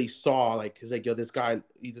McMahon really saw, like, he's like, yo, this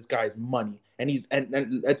guy's money,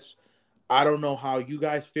 and that's. I don't know how you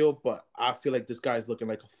guys feel, but I feel like this guy's looking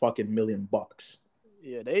like a fucking $1 million.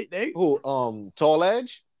 Yeah, they who Tall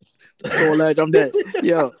Edge, I'm dead.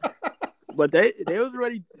 Yeah, but it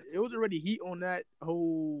was already heat on that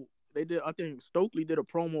whole. They did. I think Stokely did a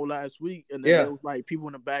promo last week, and then it was like people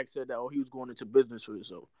in the back said that he was going into business for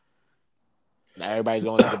himself. Now everybody's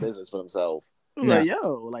going into business for themselves. Like,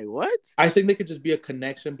 yo, like what? I think they could just be a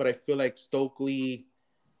connection, but I feel like Stokely,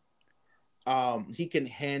 he can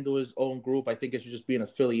handle his own group. I think it should just be an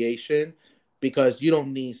affiliation because you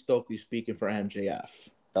don't need Stokely speaking for MJF.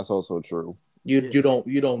 That's also true. You don't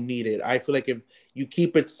need it. I feel like if you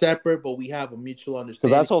keep it separate, but we have a mutual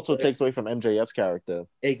understanding. Because that also takes away from MJF's character.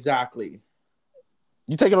 Exactly.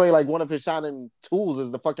 You taking away like one of his shining tools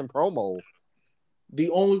is the fucking promo.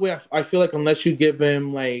 The only way I feel like, unless you give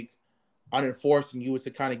him like unenforced, and you were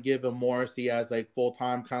to kind of give him Morrissey as like full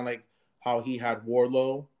time, kind of like how he had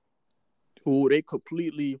Wardlow. Oh, they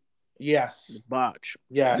completely botch.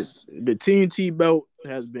 Yes, the TNT belt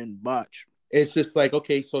has been botched. It's just like,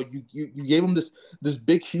 okay, so you gave him this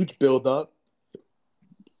big huge build up.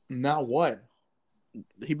 Now what?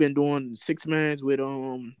 He been doing 6 mans with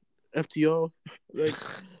FTO. Like,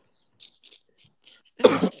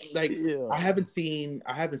 Like Yeah. I haven't seen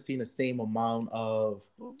the same amount of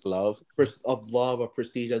Love. love or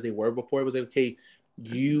prestige as they were before. It was like, okay,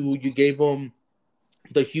 you gave him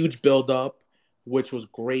the huge build up, which was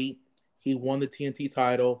great. He won the TNT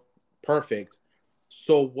title, perfect.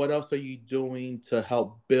 So what else are you doing to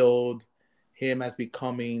help build him as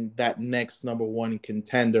becoming that next number one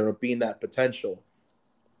contender or being that potential?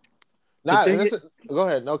 The Nah, and thing that's is, it. Go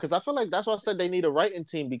ahead. No, because I feel like that's why I said they need a writing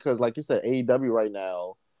team because, like you said, AEW right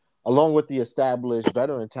now, along with the established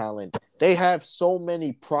veteran talent, they have so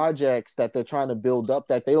many projects that they're trying to build up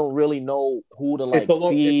that they don't really know who to like It's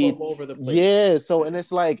feed. all over the place. Yeah, so and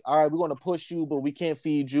it's like, all right, we're gonna push you, but we can't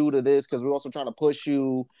feed you to this because we're also trying to push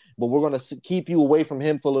you, but we're gonna keep you away from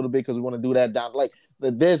him for a little bit because we want to do that down. Like,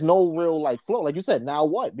 there's no real like flow. Like you said, now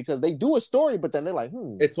what? Because they do a story, but then they're like,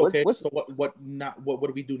 It's okay. what's So what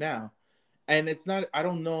do we do now? And it's not, I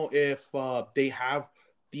don't know if they have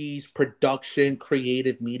these production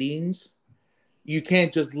creative meetings. You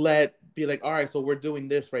can't just be like, all right, so we're doing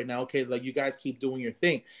this right now. Okay, like you guys keep doing your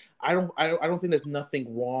thing. I don't think there's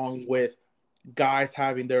nothing wrong with guys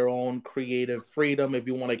having their own creative freedom. If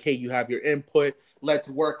you want, like, hey, you have your input, let's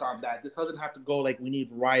work on that. This doesn't have to go like we need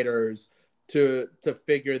writers to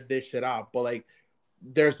figure this shit out. But like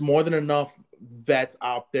there's more than enough vets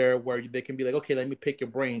out there where they can be like, okay, let me pick your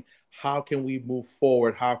brain. How can we move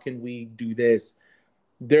forward? How can we do this?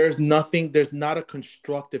 There's not a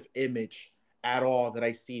constructive image at all that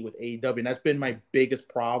I see with AEW. And that's been my biggest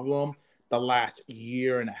problem the last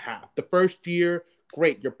year and a half. The first year,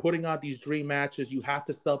 great, you're putting out these dream matches. You have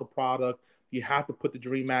to sell the product. You have to put the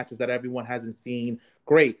dream matches that everyone hasn't seen.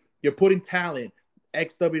 Great. You're putting talent,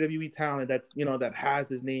 ex WWE talent that's that has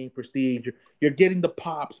his name, prestige. You're getting the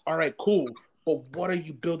pops. All right, cool. But what are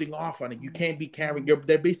you building off on it? You can't be carrying.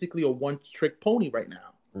 They're basically a one-trick pony right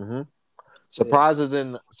now. mm-hmm.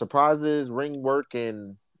 Surprises, ring work,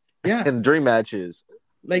 and Yeah, and dream matches.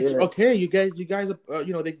 like yeah, okay, you guys,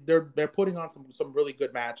 they're putting on some really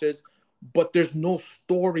good matches, but there's no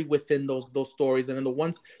story within those stories, and then the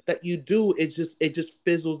ones that you do, it just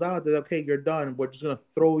fizzles out. That okay, you're done. We're just gonna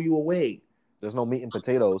throw you away. There's no meat and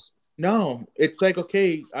potatoes. No, it's like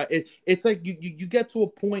okay, it's like you get to a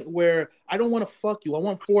point where I don't want to fuck you. I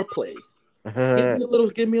want foreplay.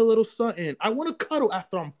 Give me a little something. I want to cuddle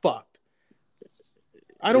after I'm fucked. yeah.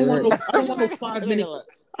 I don't want no 5 minute.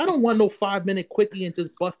 I don't want no 5 minute quickie and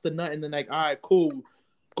just bust a nut and then like, all right, cool,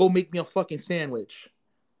 go make me a fucking sandwich.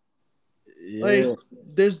 Like, Yeah.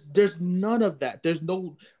 there's none of that. There's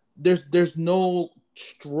no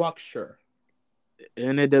structure.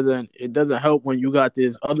 And it doesn't help when you got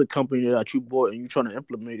this other company that you bought and you trying to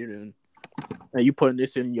implement it and you putting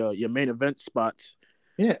this in your main event spots.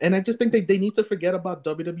 Yeah, and I just think they need to forget about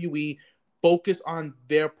WWE, focus on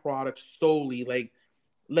their product solely. Like,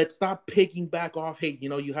 let's stop picking back off. Hey,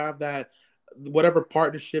 you have that whatever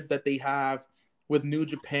partnership that they have with New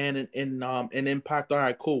Japan and Impact. All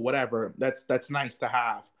right, cool, whatever. That's nice to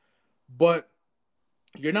have, but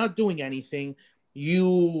you're not doing anything.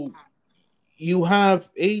 You you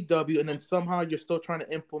have AEW, and then somehow you're still trying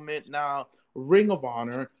to implement now Ring of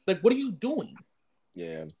Honor. Like, what are you doing?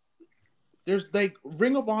 Yeah. There's like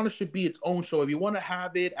Ring of Honor should be its own show. If you want to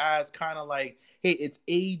have it as kind of like, hey, it's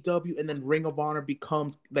AEW, and then Ring of Honor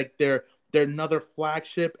becomes like their another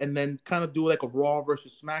flagship, and then kind of do like a Raw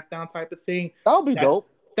versus SmackDown type of thing. That would be That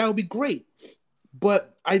dope. that would be great.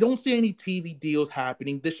 But I don't see any TV deals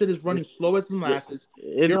happening. This shit is running slow as molasses.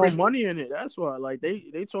 There's You're no money in it. That's why, like they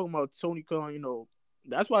talking about Tony Khan.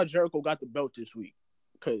 That's why Jericho got the belt this week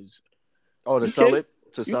because Oh, to you sell can't,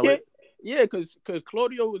 it? To you sell can't, it? yeah, because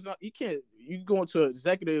Claudio was not. You can't. You go into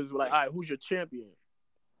executives like, all right, who's your champion?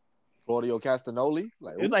 Claudio Castagnoli?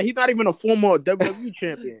 Like, It's who? like he's not even a former WWE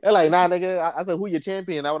champion. They're like, nah, nigga. I said, who your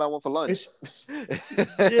champion? That's what I want for lunch. it's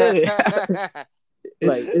Yeah,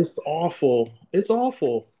 like it's awful. It's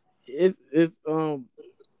awful. it's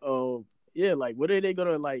yeah, like what are they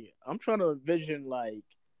gonna like? I'm trying to envision like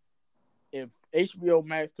if HBO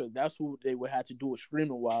Max, because that's who they would have to do it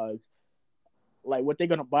streaming wise. Like what they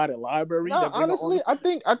gonna buy the library? No, They're bringing all honestly,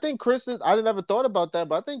 I think Chris is. I never thought about that,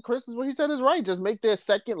 but I think Chris is what he said is right. Just make their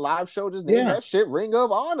second live show. Just name Yeah, that shit Ring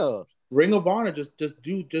of Honor. Ring of Honor just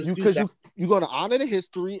do Because that. you're gonna honor the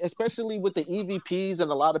history, especially with the EVPs and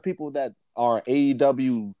a lot of people that are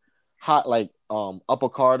AEW hot like upper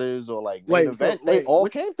carders or like main event. They all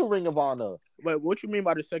came to Ring of Honor. Wait, what you mean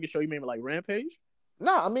by the second show? You mean like Rampage?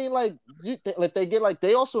 No, I mean like if they get like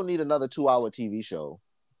they also need another 2-hour TV show.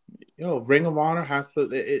 Ring of Honor has to.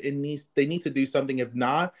 It needs. They need to do something. If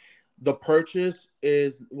not, the purchase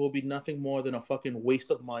will be nothing more than a fucking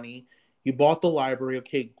waste of money. You bought the library,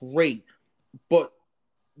 okay, great, but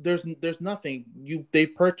there's nothing.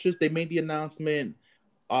 They made the announcement.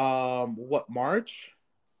 What, March?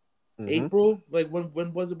 Mm-hmm. April? Like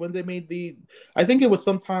when was it when they made the? I think it was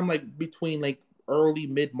sometime like between like early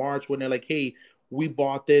mid March when they're like, hey, we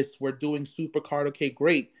bought this. We're doing Supercard. Okay,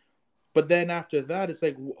 great. But then after that, it's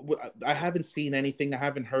like I haven't seen anything. I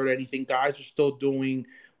haven't heard anything. Guys are still doing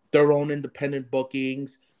their own independent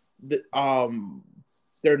bookings. The,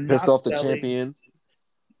 they're Pissed not off the selling. champion.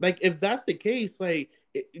 Like if that's the case, like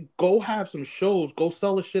go have some shows. Go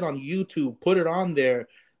sell the shit on YouTube. Put it on there.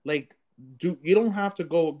 Like you don't have to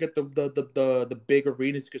go get the big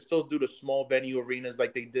arenas. You can still do the small venue arenas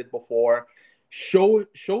like they did before. Show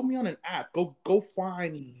me on an app. Go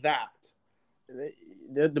find that.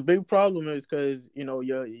 The big problem is because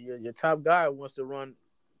your top guy wants to run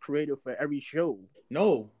creative for every show.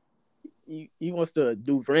 No, He wants to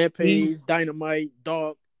do Rampage, he's Dynamite,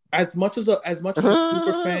 Dark. as much as a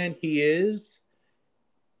super fan he is,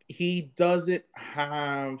 he doesn't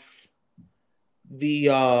have the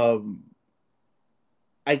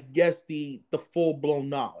I guess the full blown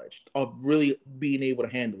knowledge of really being able to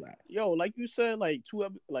handle that. Yo, like you said, like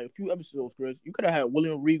like a few episodes, Chris. You could have had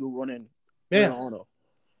William Regal running Ring of Yeah, Honor.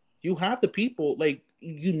 you have the people. Like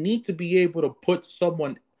you need to be able to put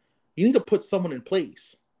someone. You need to put someone in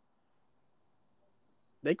place.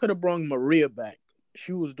 They could have brought Maria back.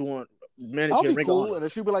 She was doing I'll managing be Ring of cool, Honor. and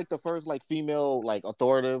it should be like the first like female like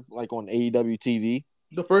authoritative like on AEW TV.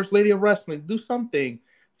 The first lady of wrestling, do something.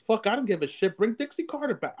 Fuck, I don't give a shit. Bring Dixie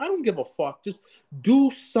Carter back. I don't give a fuck. Just do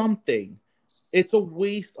something. It's a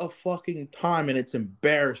waste of fucking time and it's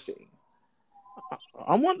embarrassing.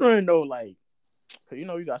 I'm wondering though, like,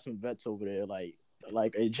 you got some vets over there, like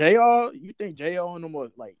a Jr. You think Jr. and them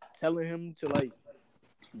was like telling him to like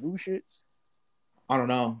do shit? I don't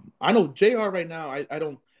know. I know JR right now. I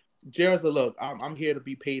don't. JR's a look. I'm here to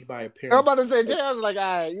be paid by I'm appearance. about to say, JR's like,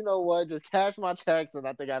 all right, you know what? Just cash my checks, and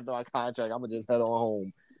I think after my contract, I'm gonna just head on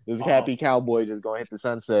home. This happy cowboy just gonna hit the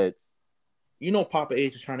sunset. You know, Papa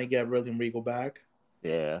H is trying to get William Regal back.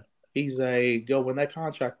 Yeah. He's like, yo, when that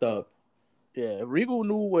contract up. Yeah, if Regal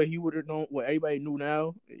knew what he would have known, what everybody knew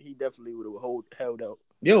now, he definitely would have held out.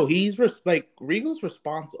 Yo, he's like Regal's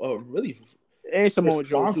really And Samoa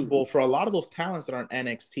Joe responsible too. for a lot of those talents that are in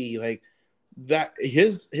NXT. Like that,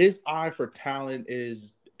 his eye for talent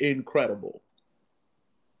is incredible.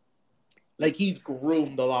 Like he's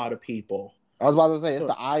groomed a lot of people. I was about to say it's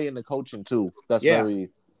the eye and the coaching too. That's very.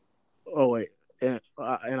 Oh wait, and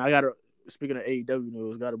I gotta, speaking of AEW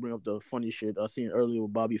news, gotta bring up the funny shit I seen earlier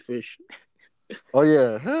with Bobby Fish. Oh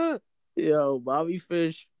yeah. Yo, Bobby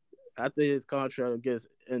Fish, after his contract gets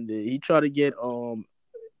ended, he tried to get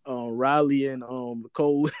Riley and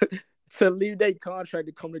Cole to leave their contract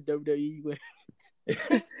to come to WWE with.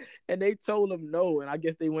 And they told him no, and I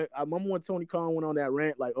guess they went. I remember when Tony Khan went on that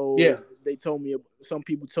rant, like, "Oh, Yeah. they told me, some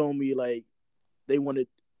people told me like they wanted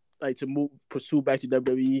like to pursue back to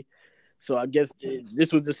WWE." So I guess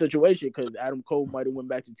this was the situation because Adam Cole might have went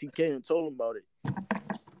back to TK and told him about it.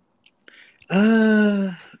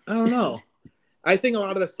 I don't know. I think a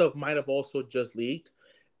lot of that stuff might have also just leaked,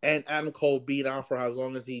 and Adam Cole beat out for as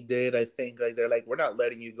long as he did. I think like they're like, we're not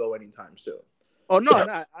letting you go anytime soon. Oh no,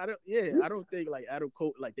 I don't. Yeah, I don't think like Adam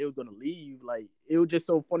Cole like they were gonna leave. Like it was just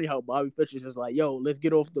so funny how Bobby Fish is just like, "Yo, let's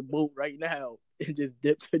get off the boat right now," and just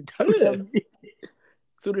dipped to WWE.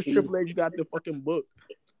 So the Triple H got the fucking book.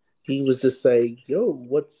 He was just saying, "Yo,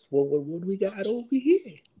 what we got over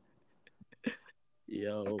here?"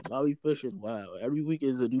 Yo, Bobby Fish is wow. Every week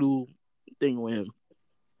is a new thing with him.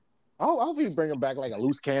 I hope he bring him back like a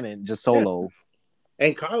loose cannon, just solo. Yeah.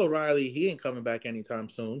 And Kyle O'Reilly, he ain't coming back anytime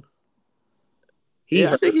soon.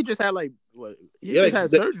 I think he just had like what? He just had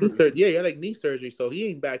surgery. Yeah, he had like knee surgery, so he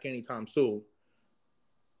ain't back anytime soon.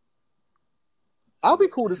 I'll be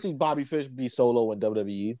cool to see Bobby Fish be solo in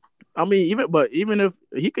WWE. I mean, even if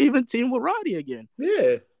he could even team with Roddy again.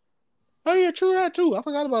 Yeah. Oh yeah, true that too. I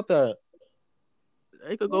forgot about that.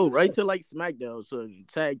 They could go right to like SmackDown, so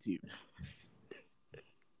tag team.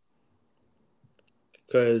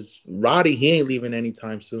 Because Roddy, he ain't leaving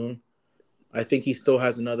anytime soon. I think he still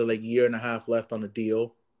has another like year and a half left on the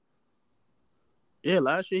deal. Yeah,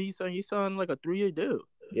 last year he signed like a 3-year deal.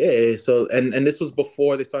 Yeah, so and this was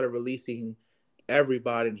before they started releasing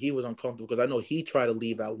everybody, and he was uncomfortable because I know he tried to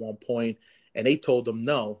leave at one point, and they told him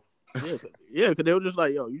no. Yeah, because they were just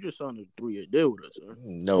like, "Yo, you just signed a 3-year deal with us." Huh?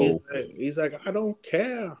 No, he's like, I don't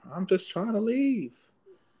care. I'm just trying to leave.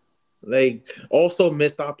 Like, also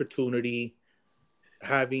missed opportunity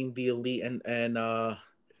having the elite and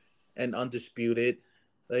undisputed.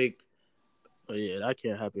 Like, oh yeah, that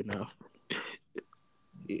can't happen now.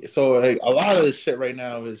 So like a lot of this shit right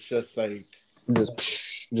now is just like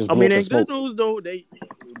just Just I blow mean, up in in good smoke. news though, they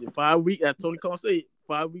 5 weeks, as Tony Khan said,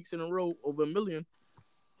 5 weeks in a row over 1 million.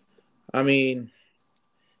 I mean,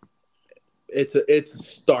 it's a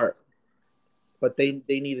start, but they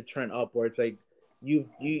need to trend upwards. Like you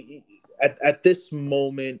at this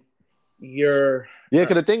moment, you're Yeah,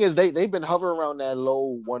 because the thing is, they've been hovering around that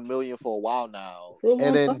low 1 million for a while now, for a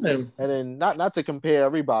and long then time. not to compare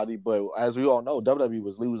everybody, but as we all know, WWE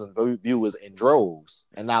was losing viewers in droves,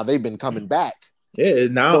 and now they've been coming back. Yeah,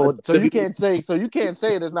 now So you can't say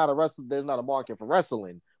there's not a market for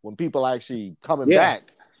wrestling when people are actually coming yeah, back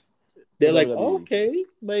to they're like, WWE. okay,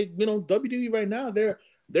 like WWE right now they're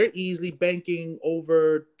easily banking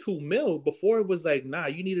over 2 mil. Before it was like, nah,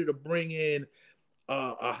 you needed to bring in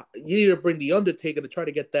you need to bring the Undertaker to try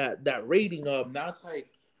to get that rating up. Now it's like,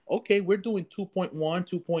 okay, we're doing 2.1,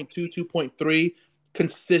 2.2, 2.3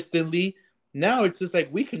 consistently. Now it's just like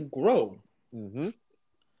we can grow, Mm-hmm.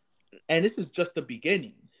 and this is just the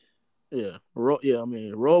beginning. Yeah, Raw. Yeah, I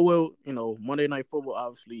mean, Raw will. Monday Night Football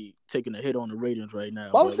obviously taking a hit on the ratings right now.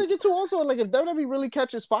 But I was But thinking too, also like if WWE really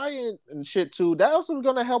catches fire and shit too, that also is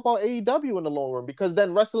gonna help out AEW in the long run because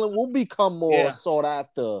then wrestling will become more Yeah, sought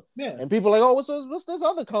after, yeah. and people are like, oh, what's this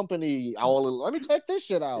other company? Let me check this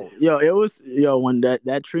shit out. it was when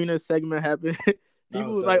that Trina segment happened, That people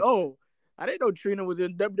was was like, "Oh, I didn't know Trina was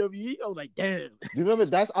in WWE." I was like, "Damn." Do you remember?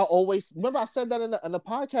 I said that in the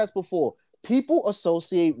podcast before. People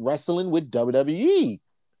associate wrestling with WWE.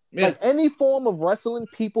 Yeah. Like any form of wrestling,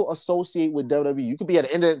 people associate with WWE. You could be at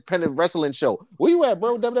an independent wrestling show. Where you at,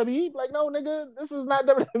 bro? WWE? Like, no, nigga, this is not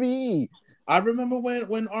WWE. I remember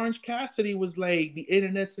when Orange Cassidy was like the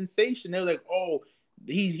internet sensation. They were like, "Oh,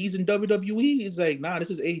 he's in WWE." He's like, "Nah, this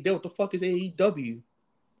is AEW. What the fuck is AEW?"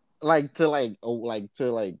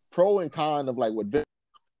 To pro and con of like what Vince,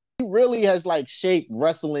 he really has like shaped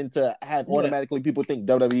wrestling to have automatically people think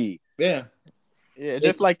WWE. Yeah, Yeah, it's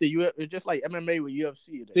it's just like MMA with UFC.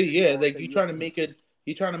 see, People yeah, all like say you trying to UFC. make it,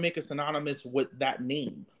 you trying to make it synonymous with that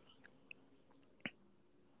name,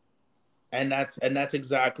 and that's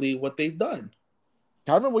exactly what they've done.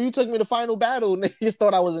 I remember when you took me to Final Battle, niggas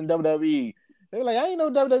thought I was in WWE. They were like, I didn't know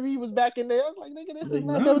WWE was back in there. I was like, nigga, this is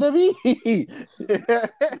Like, not nah. WWE.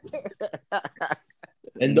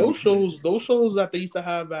 And those shows that they used to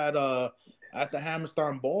have at the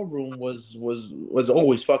Hammerstein Ballroom was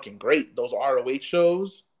always fucking great. Those ROH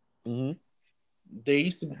shows, Mm-hmm.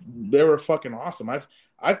 they were fucking awesome.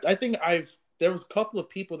 I think there was a couple of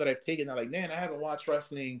people that I've taken that like, man, I haven't watched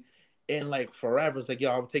wrestling in like forever. It's like,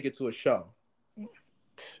 yo, I'll take it to a show.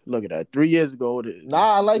 Look at that. 3 years ago.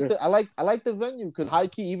 Nah, I like the venue because high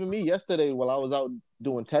key, even me yesterday while I was out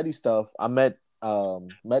doing Teddy stuff, I met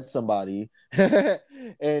somebody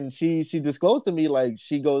and she disclosed to me like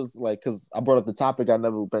she goes like because I brought up the topic I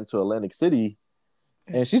never been to Atlantic City.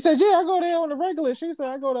 And she said, "Yeah, I go there on the regular." She said,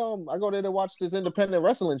 I go there to watch this independent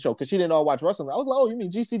wrestling show because she didn't know I watch wrestling." I was like, "Oh, you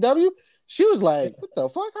mean GCW?" She was like, "What the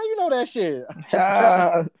fuck? How you know that shit?"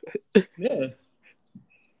 Yeah.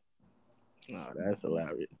 Oh, that's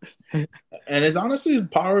hilarious. And it's honestly the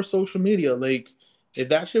power of social media. Like, if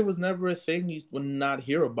that shit was never a thing, you would not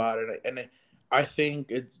hear about it. And I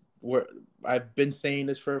think it's where I've been saying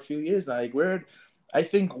this for a few years. Like, I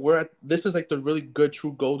think this is like the really good,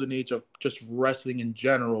 true golden age of just wrestling in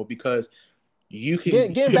general because you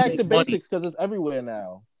can Getting back to make money. basics because it's everywhere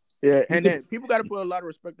now. Yeah, You and can, then people got to put a lot of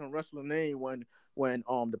respect on wrestling name when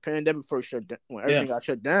the pandemic first shut down, when yeah, everything got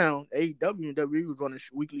shut down. AEW and WWE was running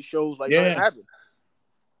weekly shows like nothing yeah. happened.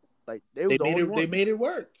 Like they was They the made only it. They ones. made it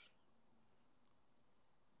work.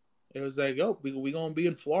 It was like, yo, we gonna be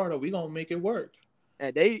in Florida. We gonna make it work.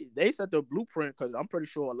 And they set the blueprint because I'm pretty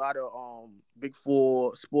sure a lot of big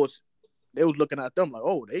four sports they was looking at them like,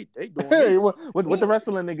 oh, they doing Hey, this. what the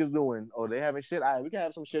wrestling niggas doing? Oh, they having shit. All right, we can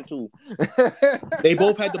have some shit too. They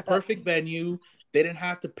both had the perfect venue. They didn't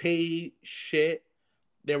have to pay shit.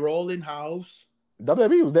 They were all in house.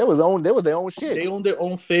 WWE was their own shit. They owned their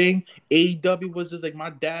own thing. AEW was just like my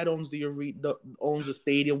dad owns owns the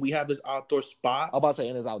stadium. We have this outdoor spot. I'm about to say,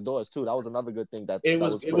 and it's outdoors too. That was another good thing that It that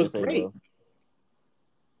was was it playing was in favor great. of.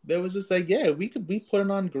 There was just like, yeah, we could be putting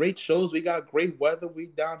on great shows. We got great weather. We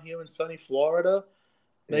down here in sunny Florida.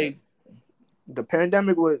 Like The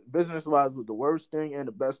pandemic was business wise was the worst thing and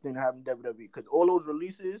the best thing to happen in WWE because all those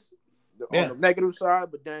releases on the negative side,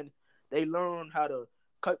 but then they learned how to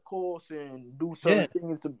cut costs and do certain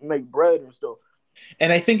things to make bread and stuff.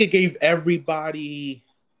 And I think it gave everybody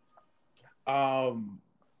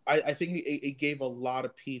I think it gave a lot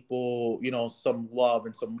of people, some love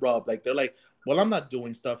and some rub. Like they're like, well, I'm not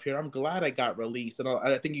doing stuff here. I'm glad I got released. And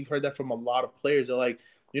I think you've heard that from a lot of players. They're like,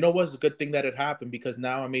 you know what's a good thing that it happened because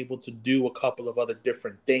now I'm able to do a couple of other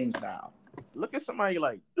different things now. look at somebody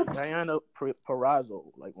like Diana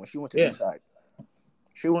Perrazzo. Like when she went to Yeah, Impact,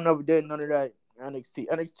 she would never did none of that.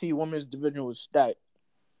 NXT women's division was stacked,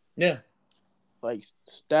 yeah, like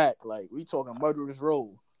stacked. Like we talking murderous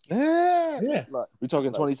row. Yeah. yeah. Like We talking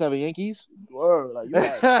like 27 Yankees? word. Like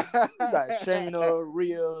Yeah. you got Shayna,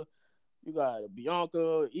 Rhea, you got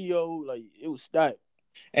Bianca, Io. Like it was stacked.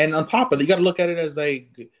 And on top of it, you got to look at it as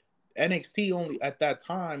like NXT only at that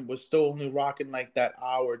time was still only rocking like that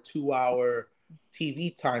hour, 2 hour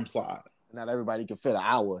TV time slot. Not everybody can fit an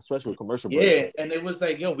hour, especially with commercial Yeah, breaks. and it was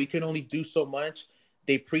like, yo, we can only do so much.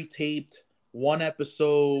 They pre-taped one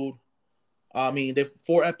episode. I mean, they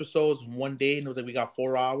 4 episodes in one day, and it was like we got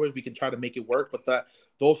 4 hours. We can try to make it work, but that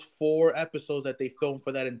those 4 episodes that they filmed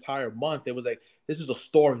for that entire month, it was like this is a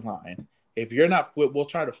storyline. If you're not, we'll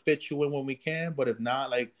try to fit you in when we can, but if not,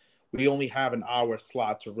 like we only have an hour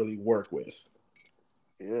slot to really work with.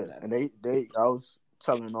 Yeah, and they I was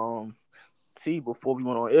telling T before we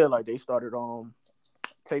went on air, like they started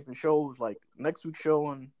taping shows like next week's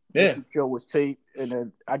show and this Yeah, week's show was taped, and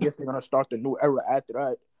then I guess they're gonna start the new era after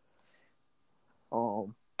that.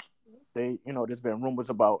 They there's been rumors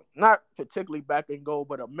about not particularly Black and Gold,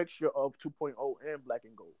 but a mixture of 2.0 and Black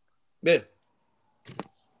and Gold. yeah,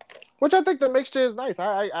 Which I think the mixture is nice.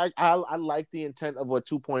 I like the intent of what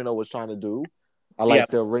 2.0 was trying to do. I yeah, like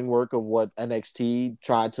the ring work of what NXT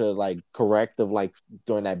tried to like correct of like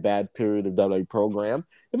during that bad period of WWE program.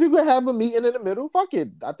 If you could have a meeting in the middle, fuck it.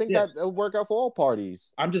 I think yeah. that it'll work out for all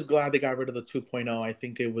parties. I'm just glad they got rid of the 2.0. I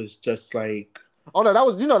think it was just like, Oh no, that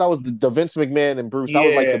was the Vince McMahon and Bruce. That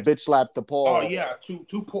was like the yeah, bitch slap to oh Paul. yeah,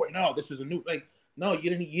 2.0. This is a new like. No, you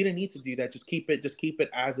didn't need to do that. Just keep it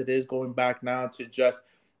as it is. Going back now to just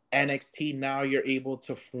NXT. Now you're able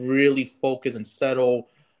to really focus and settle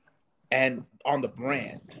and on the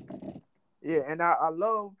brand. Yeah, and I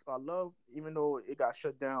love even though it got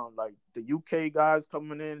shut down, like the UK guys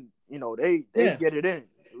coming in, they Yeah, get it in.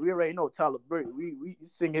 We already know Tyler Berry. We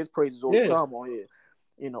sing his praises all the yeah. time on here.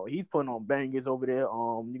 He's putting on bangers over there.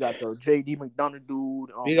 You got the JD McDonough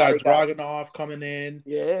dude. You Now got they got Dragunov coming in.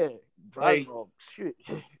 yeah, driving Like, off shit.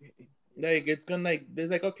 it's gonna like.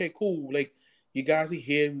 There's like, okay, cool. Like, you guys are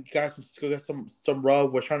here. You guys still got some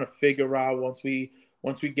rub. We're trying to figure out once we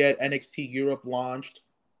get NXT Europe launched.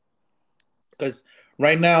 Because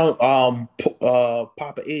right now,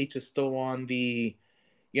 Papa H is still on the,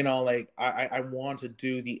 like I want to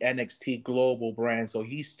do the NXT Global brand, so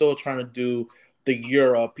he's still trying to do the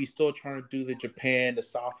Europe. He's still trying to do the Japan, the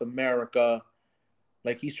South America.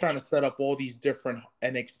 Like he's trying to set up all these different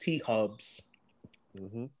NXT hubs.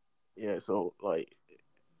 Mm-hmm. Yeah, so like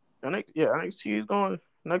NXT is going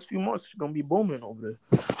next few months is gonna be booming over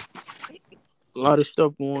there. A lot of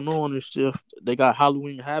stuff going on and stuff. They got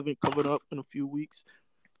Halloween Havoc coming up in a few weeks.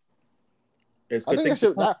 It's I good think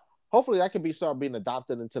thing. hopefully that can start being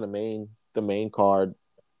adopted into the main card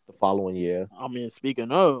the following year. I mean,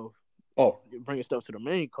 speaking of, Oh, bringing stuff to the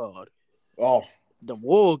main card, oh, the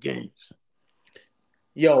War Games.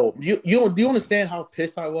 yo, do you understand how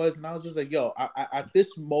pissed I was? And I was just like, yo, I at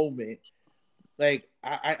this moment, like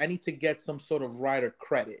I need to get some sort of writer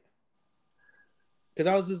credit. Because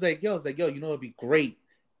I was just like, yo, it'd be great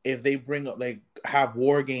if they bring up like have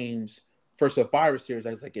war games for Survivor Series.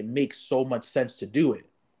 I was like, it makes so much sense to do it.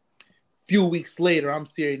 Few weeks later, I'm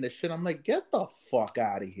seeing this shit. I'm like, get the fuck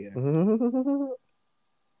out of here.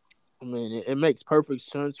 I mean, it makes perfect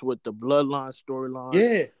sense with the Bloodline storyline.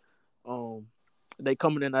 Yeah. They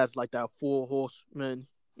coming in as like that 4 horsemen,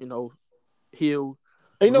 heel.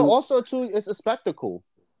 Also too, it's a spectacle.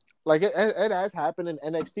 Like it has happened in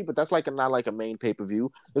NXT, but that's like not like a main pay per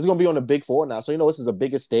view. It's gonna be on the Big Four now, so this is a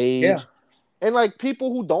bigger stage. Yeah. And like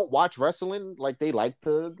people who don't watch wrestling, like they like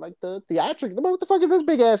the theatrics. What the fuck is this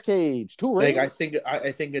big ass cage? 2 rings. Like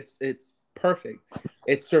I think it's perfect.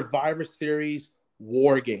 It's Survivor Series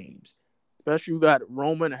war games. Especially you got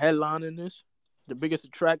Roman headlining this, the biggest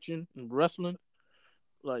attraction in wrestling.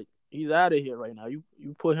 Like he's out of here right now. You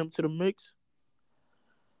put him to the mix.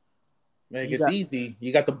 Like it's easy.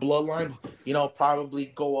 You got the Bloodline. Probably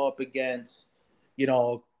go up against,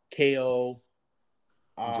 KO,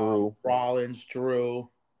 Drew, Rollins, Drew.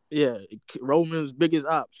 Yeah, Roman's biggest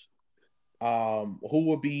ops. Who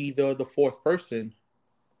would be the fourth person?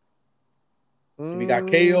 You got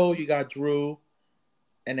KO, you got Drew,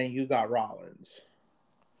 and then you got Rollins.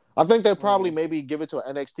 I think they'll probably maybe give it to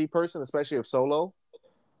an NXT person, especially if Solo.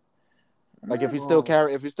 Like if he's still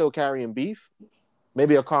carrying beef,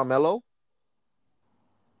 maybe a Carmelo.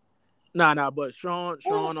 Nah, but Sean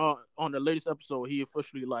on the latest episode, he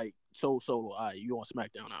officially like told Solo, all right, you on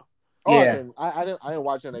SmackDown now. Oh, yeah, I didn't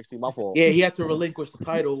watch NXT. My fault. Yeah, he had to relinquish the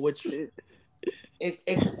title, which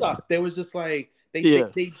it sucked. There was just like Yeah,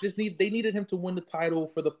 they needed him to win the title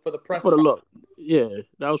for the press for the conference. look. Yeah,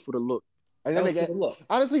 that was for the look. And That then was they for get the look.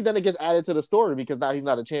 honestly, then it gets added to the story because now he's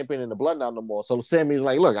not a champion in the bloodline no more. So Sammy's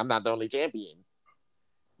like, look, I'm not the only champion.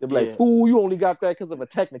 They're like, Yeah, fool, you only got that because of a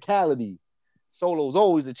technicality. Solo's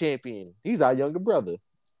always a champion. He's our younger brother.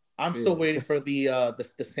 I'm yeah, still waiting for the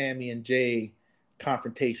Sammy and Jay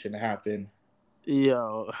confrontation to happen.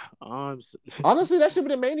 yo, Honestly, that should be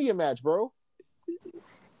the Mania match, bro.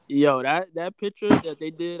 yo, that picture that they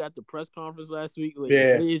did at the press conference last week with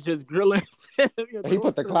Yeah, Jay is just grilling. And he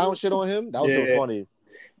put the clown shit on him. That was so yeah. funny.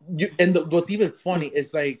 What's even funny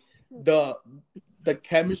is like the the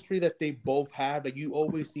chemistry that they both have. Like you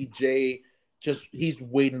always see Jay just he's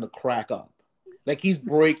waiting to crack up. Like he's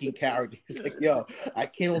breaking character. He's like, yo, I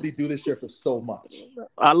can't only do this shit for so much.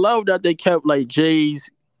 I love that they kept like Jay's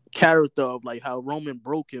character of like how Roman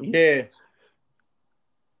broke him. Yeah,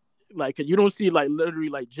 Like, 'cause you don't see like literally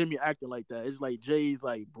like Jimmy acting like that. It's like Jay's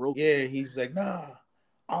like broken. yeah. He's like, nah,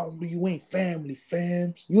 you ain't family,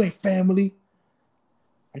 fams. You ain't family.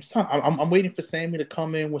 I'm waiting for Sammy to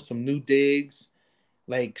come in with some new digs,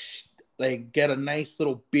 like like get a nice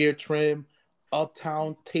little beard trim,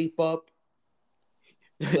 uptown tape up,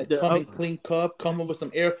 like the, come in clean cup, come in with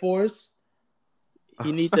some Air Force.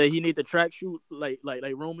 he need the track shoot like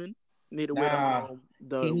Roman. He need to wear them Nah, he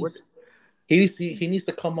the what needs he needs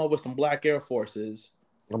to come up with some black Air Forces.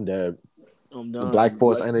 I'm dead. I'm The done. Black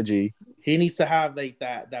Force But energy. He needs to have like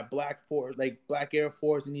that black force, like black Air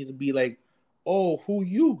Force. He needs to be like, oh, who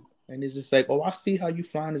you? And it's just like, oh, I see how you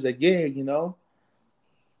flying. It's like, yeah,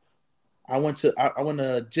 I went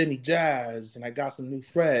to Jimmy Jazz and I got some new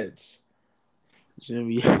threads.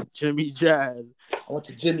 Jimmy Jimmy Jazz I went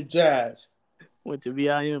to Jimmy Jazz. went to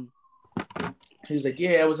VIM. He's like,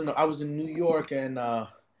 yeah, I was in New York and I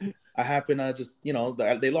happened to just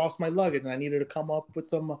they lost my luggage and I needed to come up with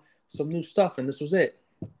some new stuff and this was it.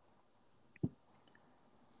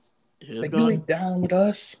 It's It's like you gonna ain't down with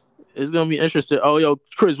us. it's gonna be interesting. Oh, yo,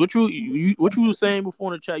 Chris, what you was saying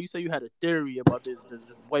before in the chat? You said you had a theory about this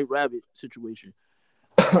White Rabbit situation.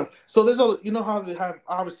 So there's all how we have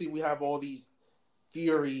obviously we have all these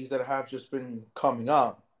theories that have just been coming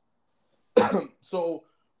up. So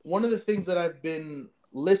one of the things that I've been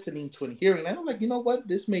listening to and hearing, I'm like, you know what,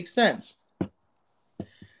 this makes sense.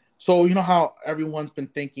 So you know how everyone's been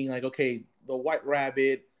thinking like, okay, the White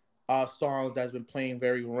Rabbit songs that's been playing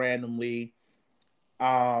very randomly,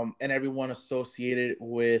 and everyone associated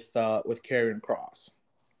with Karrion Kross,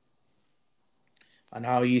 and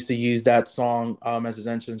how he used to use that song as his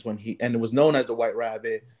entrance and it was known as the White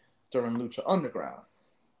Rabbit during Lucha Underground.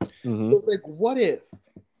 Mm-hmm. So it's like, what if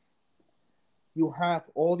you have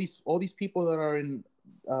all these people that are in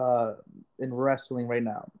wrestling right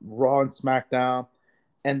now, Raw and SmackDown,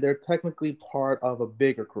 and they're technically part of a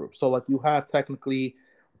bigger group. So like you have technically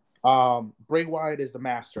Bray Wyatt is the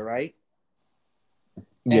master, right? And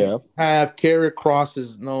Yeah. you have Karrion Kross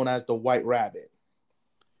is known as the White Rabbit.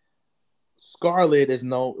 Scarlet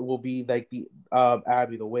will be like the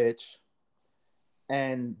Abby the Witch,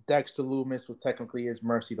 and Dexter Loomis will technically is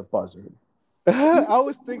Mercy the Buzzard. I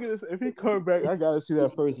was thinking if he come back, I gotta see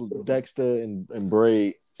that first Dexter and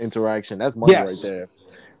Bray interaction. That's money right Yes. there.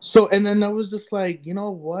 So and then I was just like, you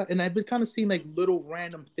know what? And I've been kind of seeing like little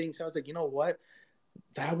random things. I was like, you know what?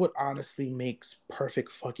 That would honestly makes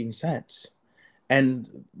perfect fucking sense.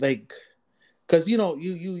 And like, because you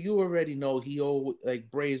already know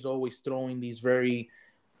Bray's always throwing these very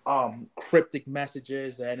cryptic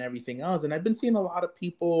messages and everything else. And I've been seeing a lot of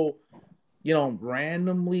people,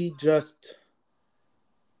 randomly just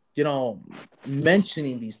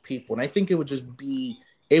mentioning these people. And I think it would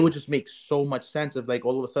just make so much sense if like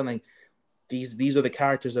all of a sudden like these are the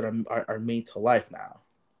characters that are made to life now.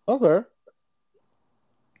 Okay.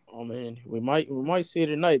 Oh man, we might see it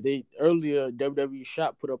tonight. They earlier WWE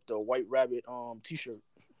Shop put up the White Rabbit T-shirt.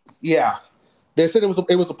 Yeah, they said it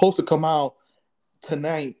was supposed to come out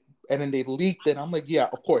tonight, and then they leaked it. I'm like, yeah,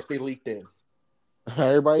 of course they leaked it.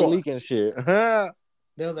 Everybody Sure. leaking shit.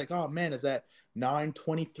 They was like, oh man, is that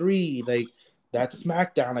 9/23? Like that's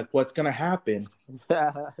SmackDown. Like what's gonna happen?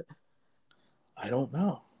 I don't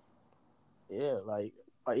know. Yeah, like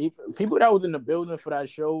people that was in the building for that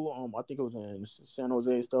show. I think it was in San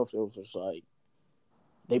Jose and stuff. It was just like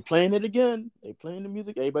they playing it again. They playing the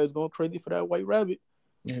music. Everybody's going crazy for that White Rabbit.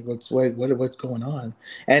 Yeah, what's going on?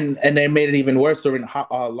 And they made it even worse during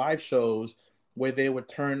live shows where they would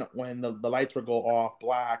turn when the lights would go off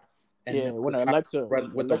black, and Yeah, when Alexa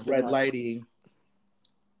with the red lighting.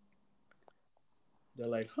 They're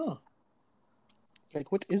like, huh?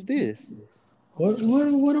 Like, what is this? What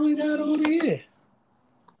do we got over here?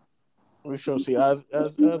 We shall see. As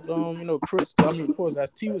Chris, I mean, of course,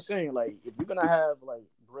 as T was saying, like if you're gonna have like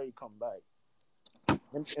Bray come back,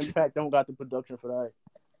 Impact don't got the production for that.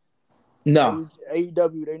 No,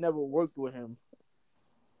 AEW they never worked with him,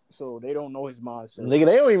 so they don't know his mindset. Nigga,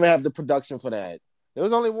 they don't even have the production for that. There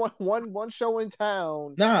was only one show in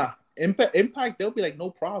town. nah. Impact, they'll be like, no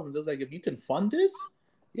problems. It's like, if you can fund this,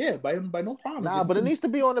 yeah, by no problems. Nah, but it needs to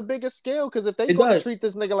be on a bigger scale because if they It gonna does. treat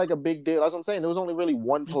this nigga like a big deal, that's what I'm saying. There was only really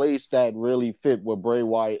one place that really fit with Bray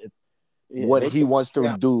Wyatt, Yeah, what he wants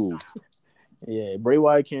to do. Yeah, Bray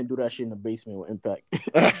Wyatt can't do that shit in the basement with Impact.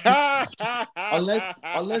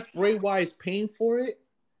 unless Bray Wyatt's paying for it,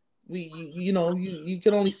 you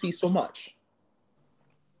can only see so much.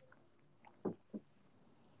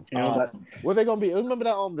 What they gonna be? Remember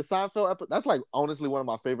that the Seinfeld episode? That's like honestly one of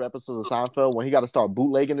my favorite episodes of Seinfeld when he got to start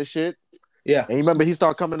bootlegging the shit. Yeah, and you remember he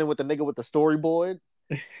started coming in with the nigga with the storyboard.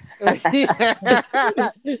 He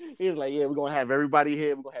was like, "Yeah, we're gonna have everybody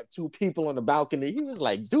here. We're gonna have 2 people on the balcony." He was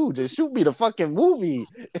like, "Dude, just shoot me the fucking movie."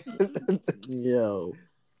 Yo,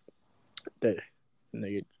 that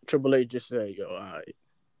nigga Triple H just said, "Yo, all right."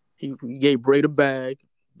 He gave Bray the bag.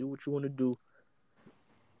 Do what you want to do.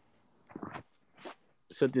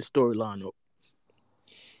 Set this storyline up.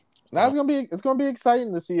 Now it's gonna be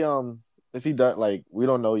exciting to see if he does, like, we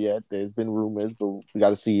don't know yet. There's been rumors, but we got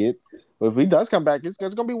to see it. But if he does come back, it's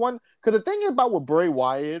gonna be one. Because the thing about with Bray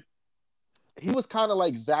Wyatt, he was kind of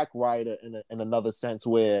like Zack Ryder in another sense,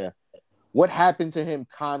 where what happened to him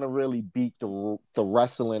kind of really beat the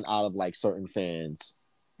wrestling out of like certain fans.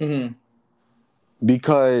 Mm-hmm.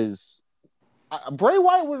 Because Bray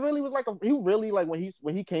Wyatt was like he really like when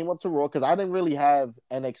he came up to Raw, because I didn't really have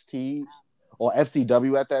NXT or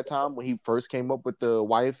FCW at that time when he first came up with the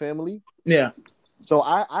Wyatt family. Yeah. So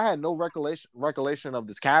I had no recollection of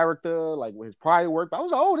this character, like with his prior work. But I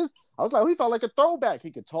was like, he felt like a throwback.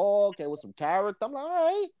 He could talk, and with some character. I'm like, all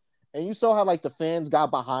right. And you saw how like the fans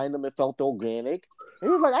got behind him. It felt organic. And he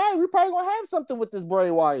was like, all right, we probably gonna have something with this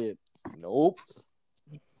Bray Wyatt. Nope.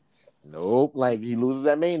 Like he loses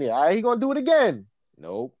at Mania. All right, he gonna do it again.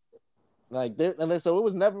 Nope. Like so it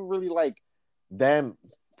was never really like them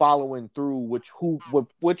following through,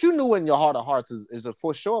 what you knew in your heart of hearts is a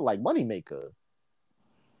for sure like moneymaker.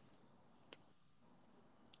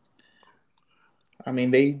 I mean,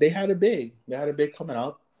 they had a big. They had a big coming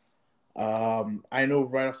up. I know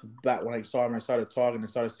right off the bat when I saw him, I started talking and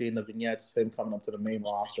started seeing the vignettes, him coming up to the main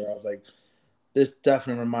roster. I was like, this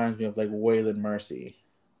definitely reminds me of like Waylon Mercy.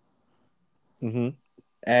 Mm-hmm.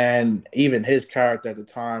 And even his character at the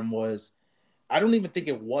time was, I don't even think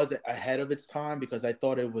it was ahead of its time, because I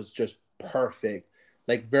thought it was just perfect.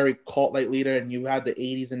 Like very cult-like leader. And you had the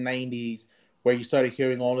 80s and 90s where you started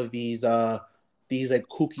hearing all of these like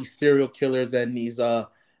kooky serial killers and these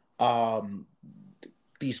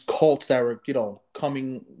cults that were,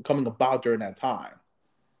 coming about during that time.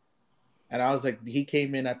 And I was like, he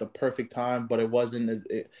came in at the perfect time, but it wasn't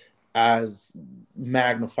as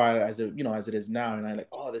magnified as it is now. And I'm like,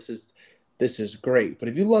 oh, this is great. But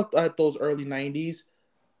if you look at those early 90s,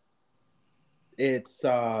 it's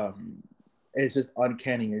just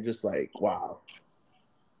uncanny. You're just like, wow,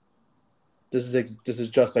 this is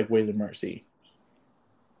just like Waylon Mercy.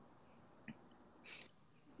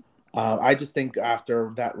 I just think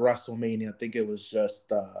after that WrestleMania, I think it was just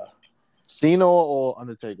Cena or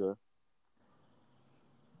Undertaker.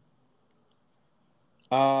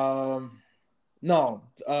 No,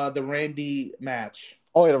 the Randy match.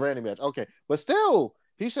 Oh yeah, the Randy match. Okay, but still,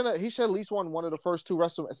 he should at least won one of the first 2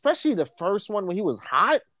 WrestleMania, especially the first one when he was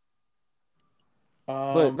hot.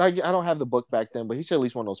 But like, I don't have the book back then, but he should at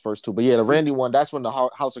least won those first 2. But yeah, the Randy one, that's when the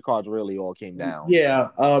House of Cards really all came down. Yeah,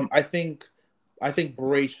 I think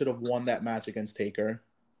Bray should have won that match against Taker.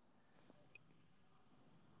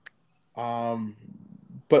 But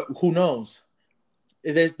who knows?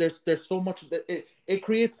 There's so much that it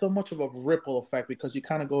creates so much of a ripple effect, because you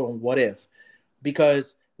kind of go on what if,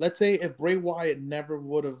 because let's say if Bray Wyatt never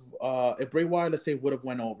would have let's say would have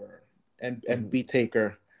went over and beat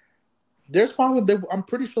Taker, I'm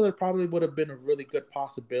pretty sure there probably would have been a really good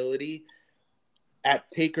possibility at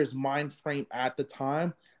Taker's mind frame at the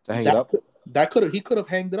time to hang it up. He could have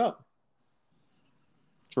hanged it up.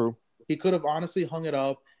 True. He could have honestly hung it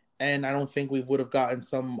up. And I don't think we would have gotten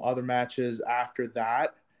some other matches after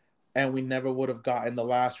that. And we never would have gotten the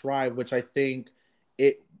last ride, which I think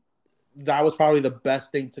that was probably the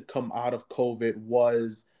best thing to come out of COVID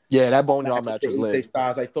was. Yeah, that Boneyard match was lit.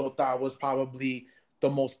 I thought that was probably the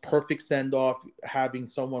most perfect send-off, having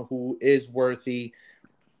someone who is worthy.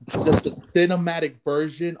 Just the cinematic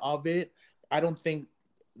version of it, I don't think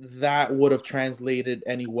that would have translated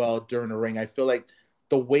any well during the ring. I feel like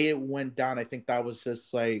the way it went down, I think that was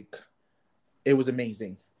just like it was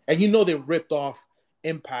amazing. And they ripped off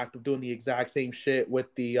Impact of doing the exact same shit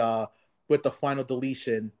with the final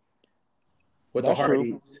deletion with the That's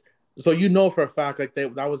true. Hardys. So for a fact like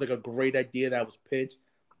that was like a great idea that was pitched.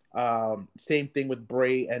 Same thing with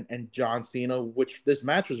Bray and John Cena, which this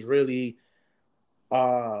match was really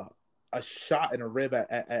uh, a shot in a rib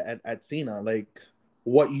at Cena. Like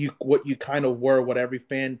what you kind of were, what every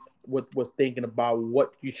fan was thinking about,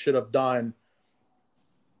 what you should have done.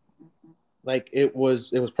 Like it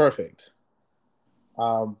was perfect.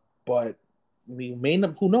 But we may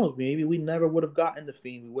not. Who knows? Maybe we never would have gotten the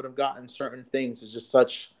Fiend. We would have gotten certain things. It's just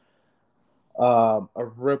such a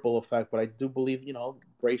ripple effect. But I do believe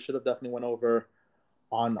Bray should have definitely went over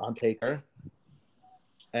on Taker,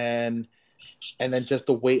 and then just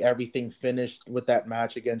the way everything finished with that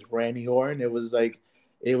match against Randy Orton, it was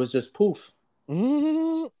just poof.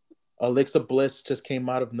 Mm-hmm. Alexa Bliss just came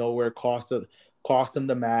out of nowhere, cost him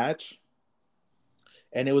the match,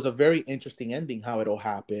 and it was a very interesting ending how it all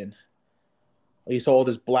happened. You saw all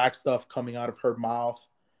this black stuff coming out of her mouth,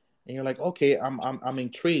 and you're like, okay, I'm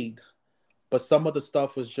intrigued, but some of the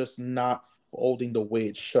stuff was just not folding the way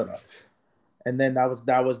it should have. And then that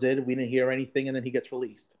was it. We didn't hear anything, and then he gets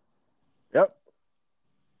released. Yep.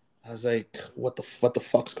 I was like, what the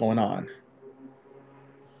fuck's going on?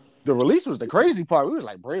 The release was the crazy part. We was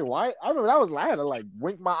like, Bray Wyatt. I remember that was I had to like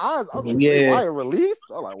wink my eyes. I was like, Bray Wyatt released?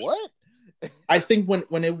 I was like, what? I think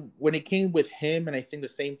when it came with him, and I think the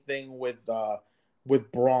same thing with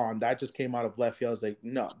Braun, that just came out of left field. I was like,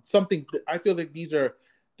 no, something. I feel like these are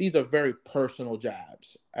very personal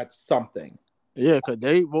jabs at something. Yeah, because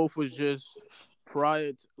they both was just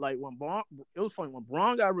prior to, like when Braun, it was funny when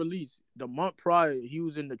Braun got released the month prior, he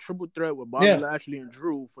was in the triple threat with Bobby Lashley and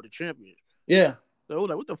Drew for the championship. Yeah. So it was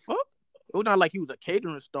like, what the fuck? It was not like he was a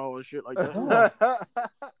catering star or shit like that.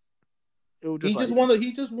 It was just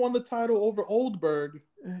he just won the title over Oldberg.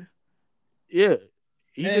 Yeah.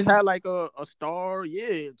 He just had like a star,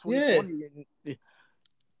 in 2020.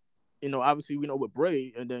 And, obviously we know with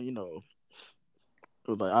Bray, and then, it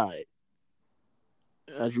was like, all right.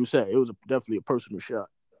 As you said, it was definitely a personal shot.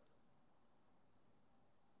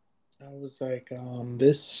 I was like,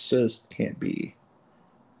 this just can't be.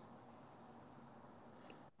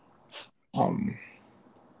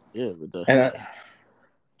 Yeah, but and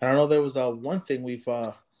I know there was one thing we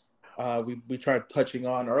tried touching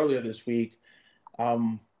on earlier this week,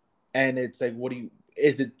 and it's like,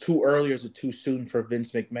 is it too early or is it too soon for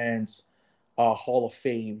Vince McMahon's Hall of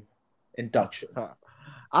Fame induction?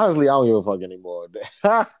 Honestly, I don't give a fuck anymore.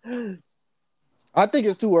 I think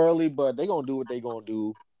it's too early, but they're gonna do what they're gonna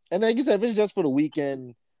do. And like you said, if it's just for the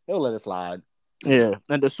weekend, they'll let it slide. Yeah,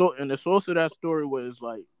 and the source of that story was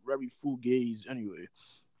like very fugazi anyway.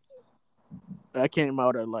 That came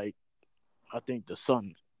out at like, I think the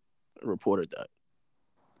Sun reported that.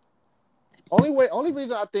 Only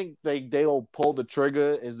reason I think they'll pull the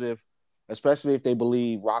trigger is especially if they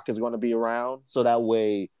believe Rock is going to be around, so that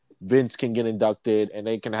way Vince can get inducted and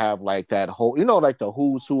they can have like that whole, like the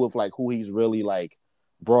who's who of like who he's really like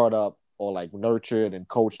brought up or like nurtured and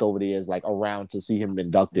coached over the years, like around to see him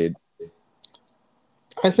inducted.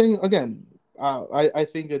 I think again, I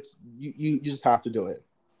think it's you just have to do it.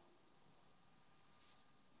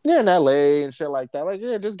 Yeah, in LA and shit like that. Like,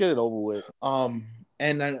 yeah, just get it over with.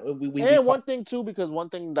 And then one thing too, because one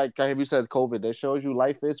thing, like have you said, COVID, that shows you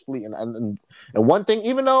life is fleeting. And one thing,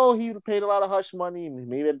 even though he paid a lot of hush money and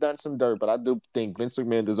maybe had done some dirt, but I do think Vince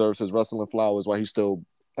McMahon deserves his wrestling flowers while he's still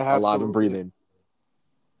alive and breathing.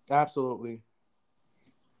 Absolutely.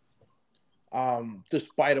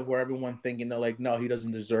 Despite of where everyone thinking they're like, no, he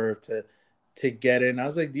doesn't deserve to get in. I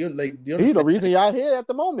was like, he's the reason y'all here at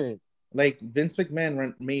the moment. Like Vince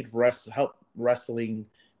McMahon made help wrestling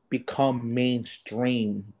become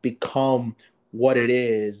mainstream, become what it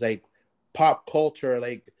is, like pop culture,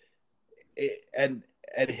 like and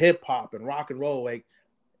hip hop and rock and roll. Like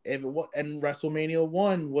and WrestleMania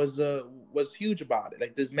 1 was huge about it.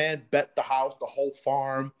 Like this man bet the house, the whole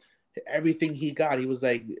farm, everything he got. He was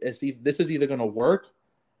like, this is either gonna work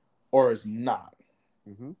or it's not.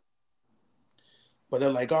 Mm-hmm. But they're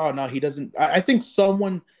like, oh no, he doesn't. I think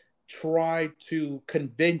someone tried to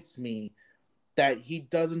convince me that he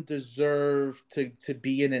doesn't deserve to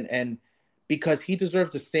be in and because he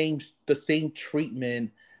deserves the same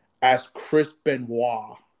treatment as Chris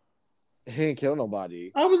Benoit. He ain't kill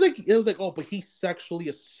nobody. It was like, oh, but he sexually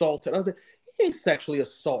assaulted. I was like, he ain't sexually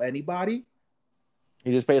assault anybody.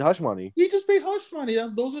 He just paid hush money.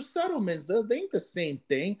 Those are settlements. They ain't the same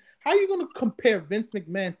thing. How are you gonna compare Vince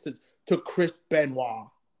McMahon to Chris Benoit?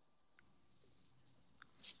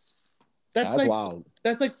 That's That's like wild.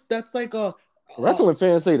 that's like a Wrestling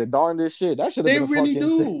fans say the darndest shit. That should have they been a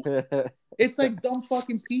really fucking. do. It's like dumb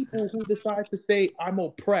fucking people who decide to say I'm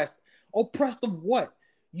oppressed. Oppressed of what?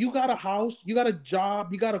 You got a house, you got a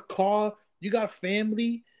job, you got a car, you got a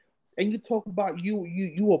family, and you talk about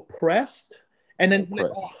you oppressed, and then like,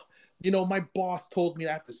 oh, Oppressed. my boss told me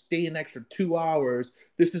I have to stay an extra 2 hours.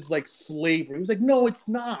 This is like slavery. He was like, no, it's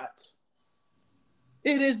not.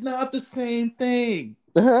 It is not the same thing.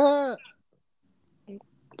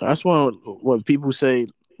 That's when people say,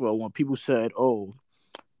 well, when people said, "Oh,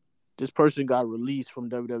 this person got released from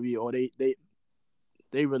WWE," or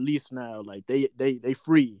they released now, like they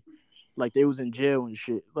free, like they was in jail and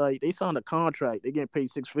shit. Like they signed a contract, they getting paid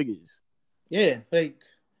 6 figures. Yeah, like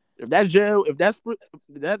If that's jail, if that's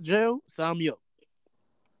jail, sign me up.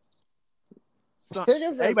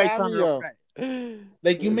 Nigga said, Everybody "Sign signing me up up." for that.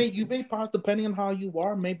 like you may pause depending on how you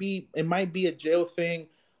are. Maybe it might be a jail thing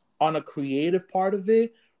on a creative part of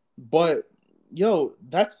it, but yo,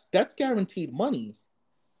 that's guaranteed money.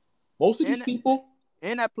 Most of these And people,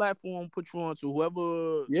 and that platform put you on to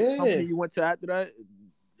whoever yeah, company you went to after that.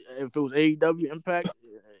 If it was AEW Impact,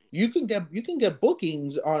 you can get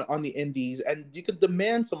bookings on the indies, and you could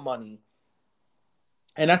demand some money,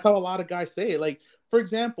 and that's how a lot of guys say it. Like for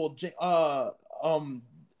example, um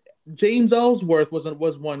James Ellsworth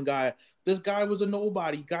was one guy. This guy was a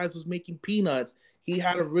nobody. Guys was making peanuts. He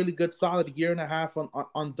had a really good solid year and a half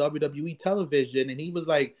on WWE television, and he was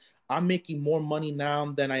like, "I'm making more money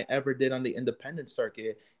now than I ever did on the independent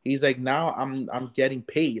circuit." He's like, "Now I'm getting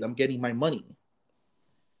paid. I'm getting my money."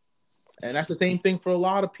 And that's the same thing for a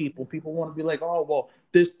lot of people. People want to be like, "Oh, well,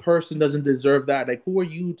 this person doesn't deserve that." Like, who are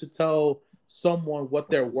you to tell someone what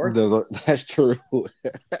they're worth? That's true.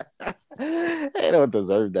 They don't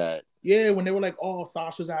deserve that. Yeah, when they were like, "Oh,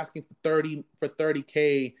 Sasha's asking for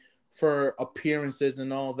 30K for appearances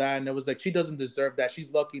and all that," and it was like she doesn't deserve that.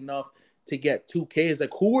 She's lucky enough to get 2K. It's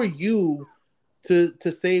like, who are you to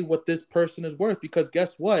say what this person is worth? Because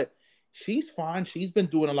guess what? She's fine. She's been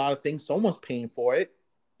doing a lot of things. Someone's paying for it.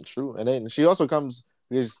 True, and then she also comes.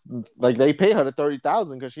 Like they pay her the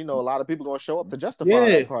 30,000 because she know a lot of people gonna show up to justify Yeah,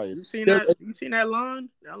 that price. There- you seen that line?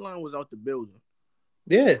 That line was out the building.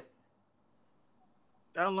 yeah.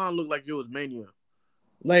 That line looked like it was mania.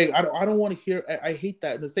 Like I don't want to hear. I hate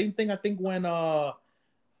that. The same thing. I think when I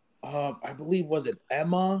believe was it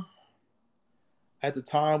Emma at the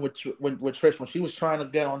time with Trish when she was trying to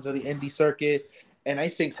get onto the indie circuit, and I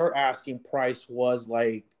think her asking price was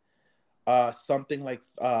like something like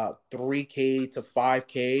 3K to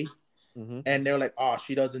 5K, Mm-hmm. and they're like, "Oh,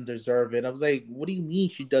 she doesn't deserve it." I was like, "What do you mean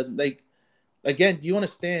she doesn't?" Like, again, do you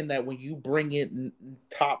understand that when you bring in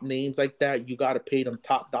top names like that, you got to pay them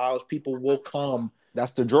top dollars. People will come.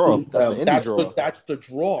 That's the draw. That's the indie That's draw. the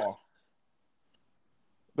draw.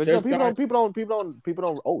 But There's guys people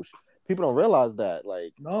don't realize that.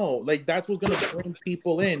 Like, no, like that's what's gonna bring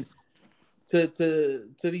people in to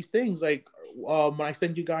these things. Like when I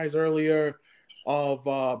sent you guys earlier of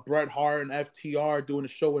Bret Hart and FTR doing a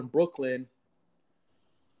show in Brooklyn,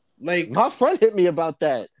 like my friend hit me about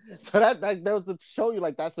that. So that was to show you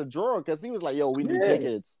like that's a draw because he was like, "Yo, we need yeah.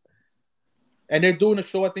 tickets." And they're doing a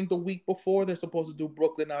show. I think the week before they're supposed to do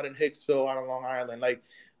Brooklyn out in Hicksville out on Long Island. Like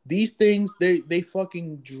these things, they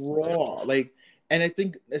fucking draw. Like, and I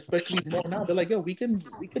think especially more now, they're like, yo, we can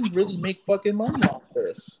really make fucking money off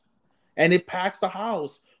this, and it packs the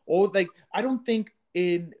house. Or like, I don't think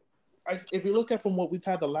if you look at from what we've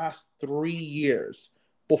had the last 3 years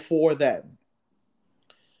before then,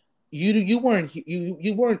 you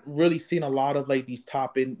weren't really seeing a lot of like these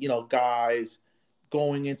top in guys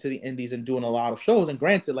going into the indies and doing a lot of shows. And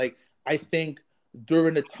granted, like I think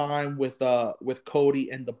during the time with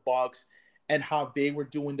Cody and the Bucks and how they were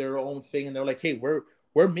doing their own thing, and they're like, hey,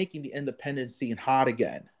 we're making the independent scene hot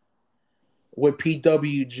again with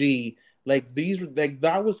PWG. Like these, like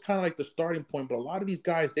that was kind of like the starting point. But a lot of these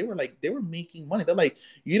guys, they were making money. They're like,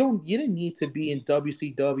 you didn't need to be in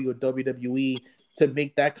WCW or WWE to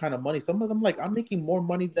make that kind of money. Some of them, like, I'm making more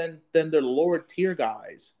money than their lower tier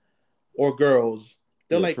guys or girls.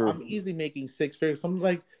 They're Yeah, like, true. I'm easily making 6 figures. Some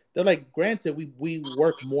like they're like, granted, we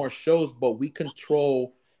work more shows, but we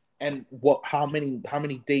control and how many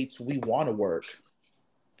dates we want to work.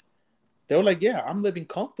 They were like, yeah, I'm living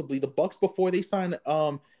comfortably. The Bucks before they signed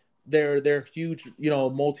their huge,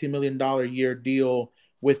 multi-million-dollar year deal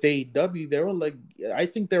with AEW, they were like, I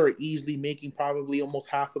think they were easily making probably almost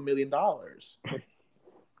 $500,000.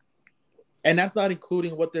 And that's not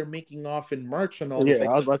including what they're making off in merch and all this. Yeah,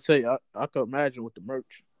 Like, I was about to say I could imagine with the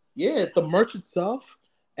merch. yeah, the merch itself,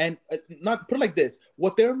 and not put it like this: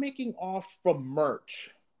 what they're making off from merch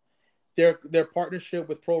their partnership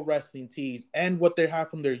with Pro Wrestling Tees and what they have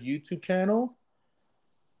from their YouTube channel,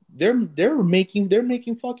 they're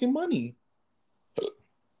making fucking money.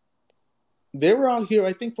 They were out here,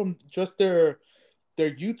 I think, from just their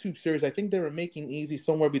YouTube series. I think they were making easy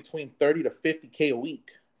somewhere between 30 to 50K a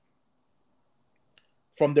week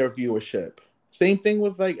from their viewership. Same thing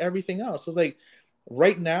with like everything else. So it's like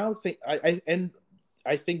right now,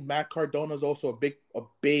 I think Matt Cardona is also a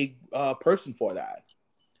big person for that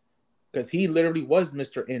because he literally was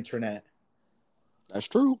Mr. Internet, That's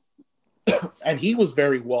true. and he was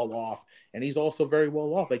very well off, and he's also very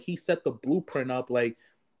well off. Like he set the blueprint up. Like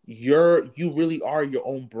you really are your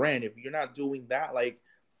own brand. If you're not doing that, like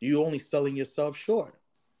you only selling yourself short.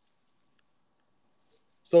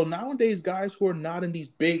 So nowadays, guys who are not in these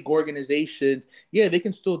big organizations, yeah, they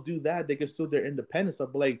can still do that. They can still their independence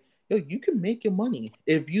up. But like, yo, you can make your money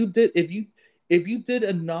if you did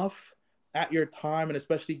enough at your time, and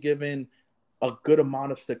especially given a good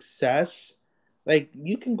amount of success, like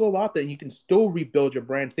you can go out there and you can still rebuild your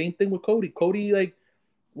brand. Same thing with Cody. Cody like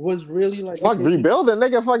was really like Fuck okay, rebuilding,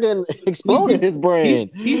 nigga. Fucking he exploded re- his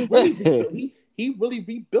brand. he really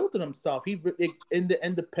rebuilt it himself. In the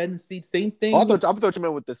independency, same Oh, thing with. I thought you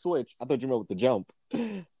meant with the switch. I thought you meant with the jump.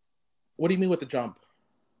 What do you mean with the jump?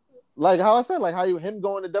 Like how I said, like how him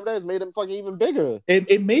going to WWE has made him fucking even bigger.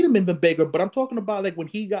 It made him even bigger, but I'm talking about like when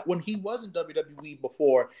he was in WWE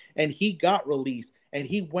before and he got released and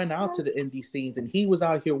he went out to the indie scenes and he was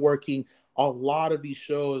out here working a lot of these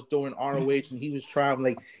shows doing ROH and he was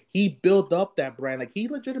traveling. Like he built up that brand. Like he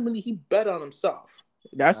bet on himself.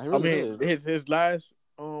 That's I I really mean did. his last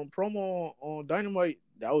promo on Dynamite.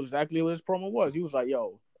 That was exactly what his promo was. He was like,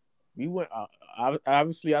 "Yo, we went.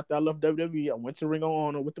 Obviously, after I left WWE, I went to Ring of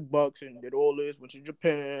Honor with the Bucks and did all this. Went to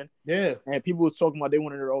Japan, Yeah, and people was talking about they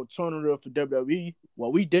wanted an alternative for WWE.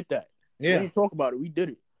 Well, we did that. We yeah. didn't talk about it. We did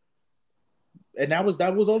it. And that was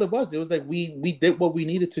all it was. It was like we did what we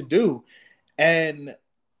needed to do. And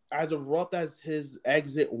as abrupt as his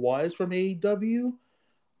exit was from AEW,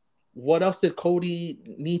 what else did Cody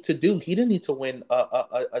need to do? He didn't need to win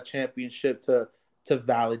a championship to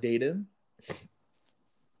validate him.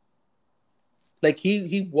 Like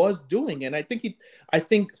he was doing, and I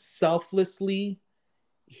think selflessly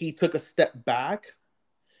he took a step back,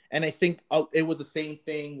 and I think it was the same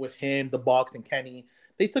thing with him, the Bucks and Kenny.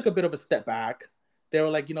 They took a bit of a step back. They were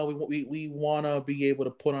like, we want to be able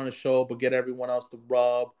to put on a show, but get everyone else to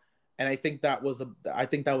rub. And I think that was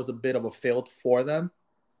a bit of a fail for them.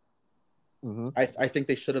 Mm-hmm. I think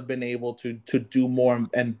they should have been able to do more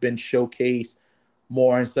and been showcased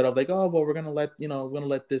more instead of like, oh well, we're gonna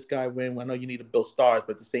let this guy win. I know you need to build stars,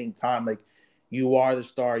 but at the same time, like you are the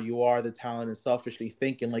star, you are the talent, and selfishly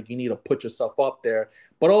thinking like you need to put yourself up there,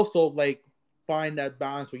 but also like find that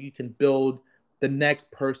balance where you can build the next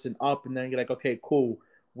person up, and then you're like, okay, cool,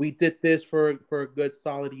 we did this for a good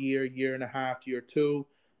solid year and a half, year two.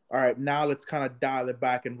 All right, now let's kind of dial it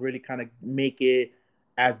back and really kind of make it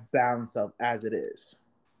as balanced up as it is.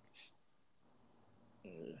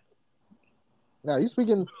 Now you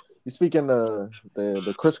speaking the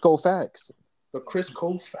Crisco facts. The Chris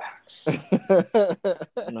Cole facts.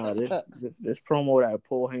 Nah, this promo that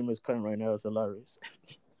Paul Heyman's cutting right now is hilarious.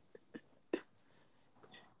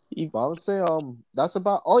 But I would say that's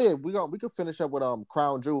about. Oh yeah, we could finish up with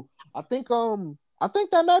Crown Jewel. I think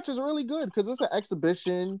that match is really good because it's an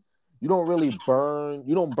exhibition. You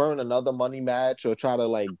don't burn another money match or try to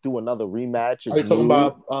like do another rematch. Are It's you talking new.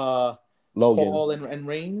 about Logan. Paul and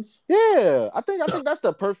Reigns? Yeah, I think that's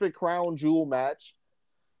the perfect Crown Jewel match.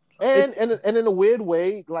 And in a weird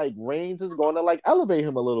way, like Reigns is going to like elevate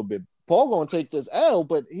him a little bit. Paul going to take this L,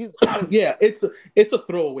 but Yeah, it's a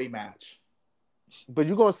throwaway match. but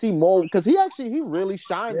you're going to see more because he really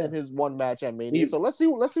shined in his one match at Mania. So let's see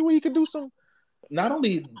what he can do. Some Not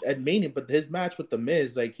only at Mania, but his match with the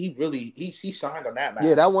Miz, like he shined on that match.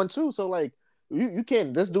 yeah, that one too. So like you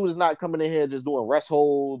can't. This dude is not coming in here just doing rest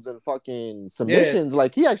holds and fucking submissions.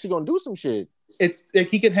 Like he actually going to do some shit. It's like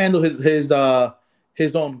he can handle his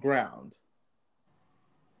own ground.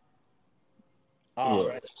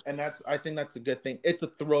 Yeah. And I think that's a good thing. It's a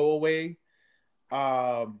throwaway.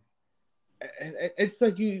 Um, and it's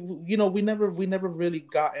like we never really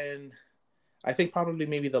gotten. I think probably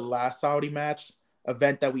maybe the last Saudi match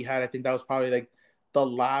event that we had. I think that was probably like the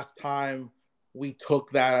last time we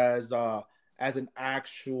took that as an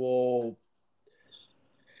actual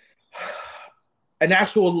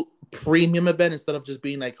premium event instead of just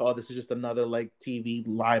being like, oh, this is just another like TV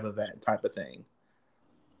live event type of thing.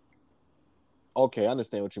 Okay, I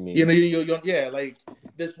understand what you mean. Yeah, like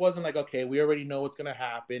this wasn't like, okay, we already know what's gonna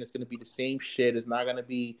happen. It's gonna be the same shit. It's not gonna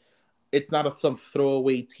be it's not some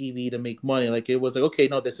throwaway TV to make money. Like it was like, okay,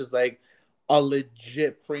 no, this is like a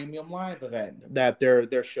legit premium live event that they're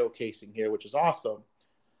showcasing here, which is awesome.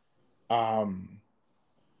 Um,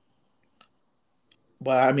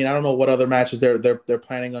 but I mean, I don't know what other matches they're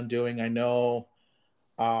planning on doing. I know,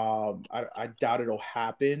 I doubt it'll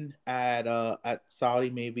happen at Saudi,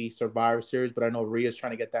 maybe Survivor Series, but I know Rhea's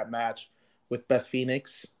trying to get that match with Beth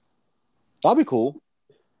Phoenix. That'll be cool.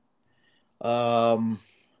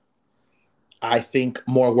 I think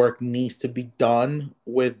more work needs to be done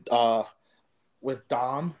with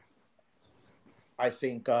Dom. I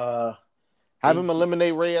think Have him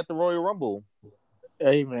eliminate Ray at the Royal Rumble.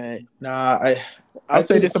 Hey man, nah. I'll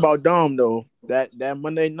say this about Dom though. That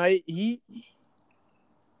Monday night heat,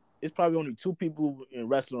 it's probably only two people in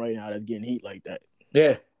wrestling right now that's getting heat like that.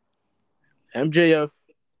 Yeah. MJF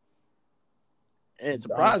and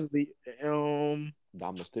surprisingly, Dom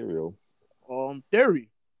Mysterio. Theory.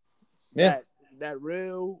 Yeah. That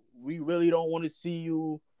real. We really don't want to see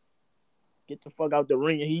you get the fuck out the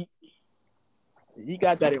ring. He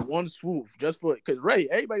got that in one swoop just for because Ray.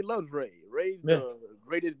 Everybody loves Ray. Ray's the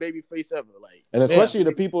greatest baby face ever. Like, and especially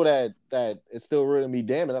the people that is still really me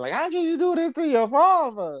damn it. They're like, how can you do this to your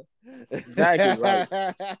father? Exactly right.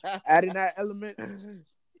 Adding that element,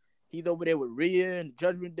 he's over there with Rhea and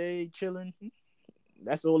Judgment Day chilling.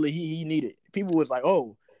 That's all he needed. People was like,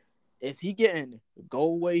 oh, is he getting go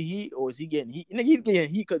away heat or is he getting heat? Nigga, he's getting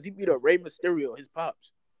heat because he beat up Rey Mysterio, his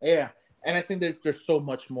pops. Yeah, and I think there's so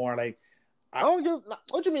much more. Like, I don't give.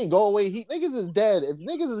 What you mean go away heat? Niggas is dead. If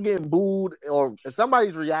niggas is getting booed or if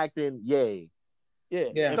somebody's reacting, yay. Yeah.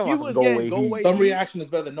 If he was getting go away some reaction is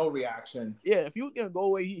better than no reaction. Yeah, if he was getting go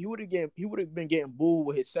away, he would have been getting booed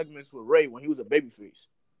with his segments with Ray when he was a babyface.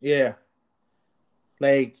 Yeah.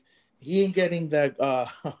 Like he ain't getting that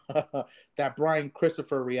that Brian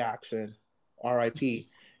Christopher reaction, R.I.P.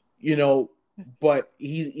 You know, but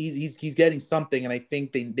he's getting something, and I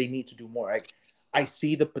think they need to do more. Like I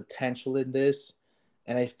see the potential in this,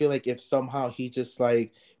 and I feel like if somehow he just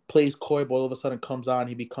like plays coy, but all of a sudden comes on,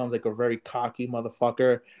 he becomes like a very cocky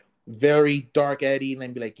motherfucker, very dark Eddie, and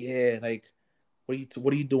then be like, yeah, like what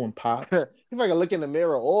are you doing, Pop? If I can look in the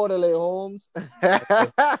mirror, orderly Holmes.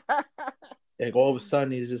 Like all of a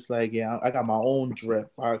sudden he's just like, yeah, I got my own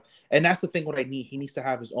drip, and that's the thing. What I need, he needs to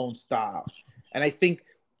have his own style, and I think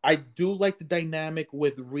I do like the dynamic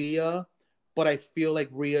with Rhea, but I feel like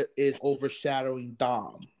Rhea is overshadowing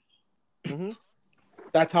Dom. Mm-hmm.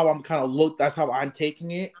 That's how I'm kind of that's how I'm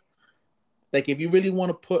taking it. Like if you really want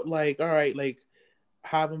to put like, all right, like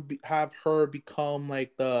have her become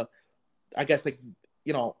like the, I guess like,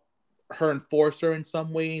 you know, her enforcer in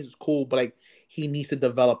some ways is cool, but like he needs to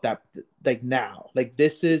develop that like now. Like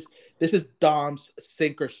this is Dom's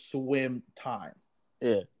sink or swim time.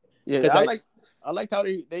 Yeah. I liked how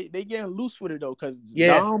they getting loose with it though, because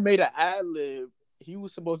Dom made an ad lib. He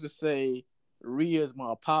was supposed to say Rhea's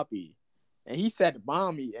my poppy, and he said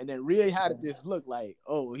mommy, and then Rhea had this look like,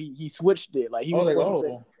 oh, he switched it. Like he was supposed to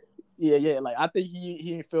say, yeah. Like I think he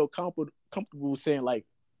didn't feel comfortable saying like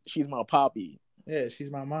she's my poppy. Yeah, she's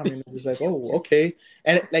my mom, and it's just like, oh, okay,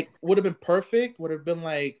 and it, like would have been perfect. Would have been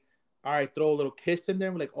like, all right, throw a little kiss in there.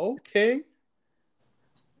 And we're like, okay.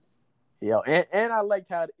 Yeah, and I liked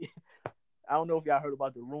how. I don't know if y'all heard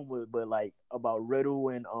about the rumor, but like about Riddle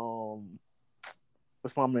and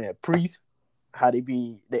what's my man Priest, how they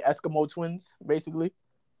Eskimo twins basically.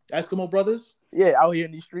 Eskimo brothers. Yeah, out here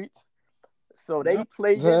in these streets. So they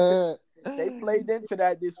played into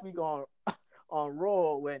that this week on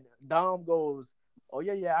Raw when Dom goes, "Oh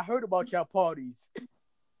yeah, I heard about y'all parties."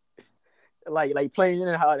 like playing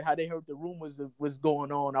in how they heard the rumors of what's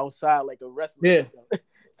going on outside, like a wrestling. Yeah.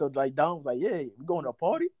 So like Dom's like, "Yeah, we going to a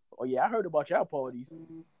party? Oh yeah, I heard about y'all parties."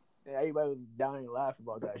 And everybody was dying laughing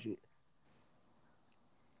about that shit.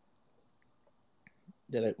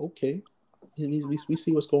 They're like, okay, we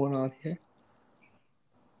see what's going on here.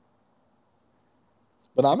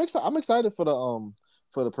 But I'm excited for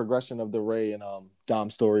the progression of the Ray and Dom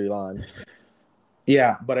storyline.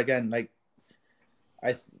 Yeah, but again, like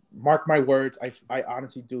I mark my words, I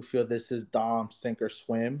honestly do feel this is Dom sink or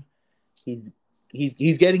swim.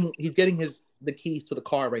 He's getting the keys to the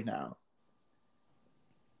car right now,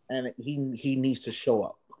 and he needs to show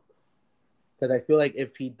up, because I feel like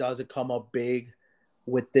if he doesn't come up big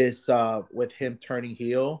with this with him turning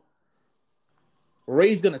heel,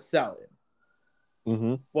 Ray's gonna sell it.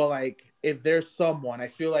 Mm-hmm. Well, like if there's someone, I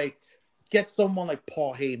feel like get someone like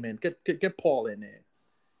Paul Heyman, get Paul in there,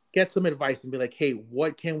 get some advice and be like, hey,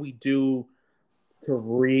 what can we do to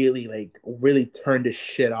really turn this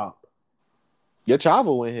shit up? Get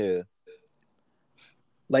Chavo in here.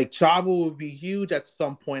 Like Chavo would be huge at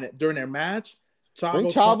some point during their match. Bring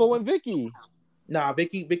Chavo come. Chavo and Vicky. Nah,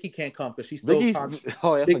 Vicky can't come because she's still Vicky's.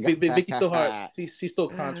 Oh, yeah, I forgot. Vicky's still hard. She's still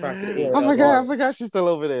contracted to Yeah, I AEW. forgot she's still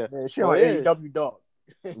over there. man, she Well, on yeah, AEW dog.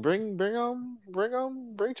 bring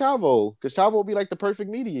Chavo, because Chavo will be like the perfect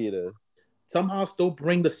mediator. Somehow still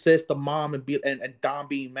bring the sis, the mom, and Dom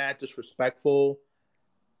being mad disrespectful,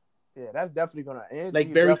 Yeah, that's definitely gonna. Angie like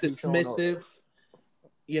is very definitely showing up. dismissive.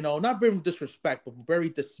 You know, not very disrespectful, but very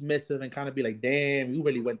dismissive and kind of be like, "Damn, you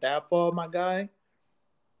really went that far, my guy."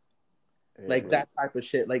 Like that type of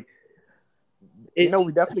shit. Like, We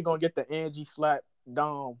definitely gonna get the Angie slap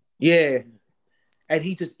Dom. yeah, and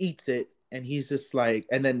he just eats it, and he's just like,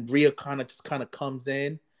 and then Rhea kind of comes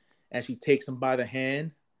in, and she takes him by the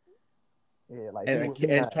hand, Yeah, like and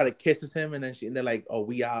try to kisses him, and they're like, "Oh,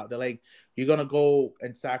 we out." They're like, "You're gonna go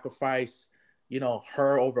and sacrifice,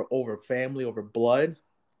 her over family, over blood,"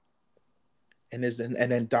 and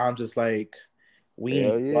then Dom's just like, "We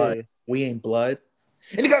ain't blood. We ain't blood."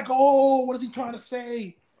 And you gotta go, "Oh, what is he trying to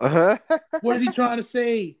say? What is he trying to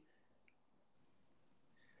say?"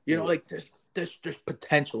 Like there's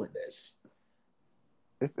potential in this.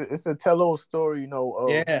 It's a tell-all story,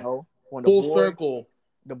 when full circle.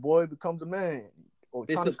 The boy becomes a man, or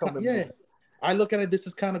trying to become a man. I look at it. This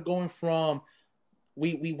is kind of going from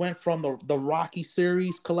we went from the Rocky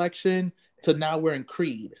series collection to now we're in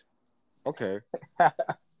Creed. Okay.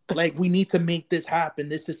 Like we need to make this happen.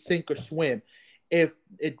 This is sink or swim. If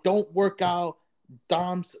it don't work out,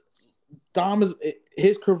 Dom's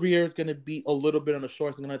his career is going to be a little bit on the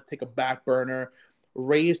short. It's going to take a back burner.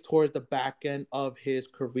 Ray is towards the back end of his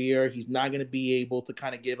career. He's not going to be able to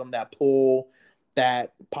kind of give him that pull,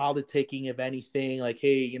 that politicking, if anything. Like,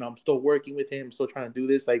 hey, I'm still working with him. I'm still trying to do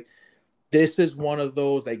this. Like, this is one of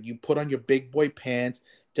those, like, you put on your big boy pants,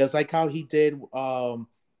 just like how he did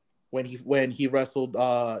when he wrestled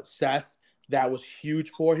Seth. That was huge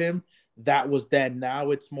for him. That was then.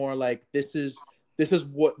 Now it's more like this is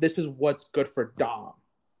what's good for Dom.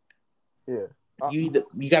 Yeah, you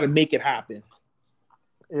got to make it happen.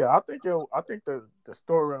 Yeah, I think the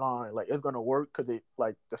storyline like it's gonna work because it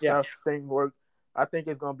like the Seth thing worked. I think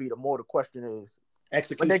it's gonna be the question is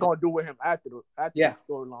execution. What they gonna do with him after the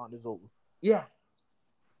storyline is over. Yeah.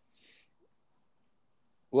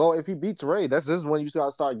 Well, if he beats Ray, this is when you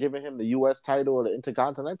gotta start giving him the U.S. title or the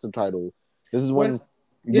Intercontinental title. This is when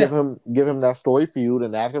you give him that story feud,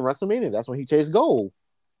 and after WrestleMania, that's when he chased gold,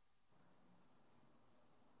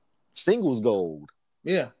 singles gold.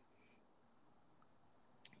 Yeah.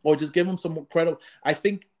 Or just give him some credit. I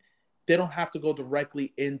think they don't have to go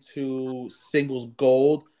directly into singles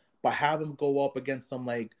gold, but have him go up against some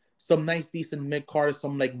nice, decent mid card,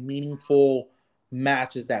 some like meaningful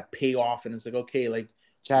matches that pay off, and it's like okay, like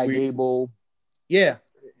Chad Gable. Yeah.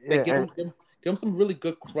 Like, give him some really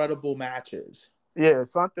good, credible matches. Yeah,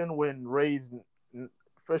 something when Ray's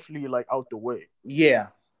officially like out the way. Yeah.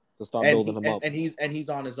 To start building him up. And he's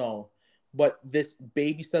on his own. But this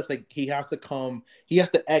baby steps, like he has to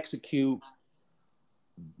execute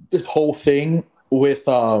this whole thing with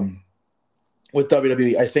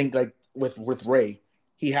WWE. I think like with Ray,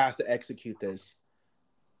 he has to execute this.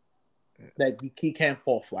 Like he can't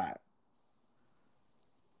fall flat.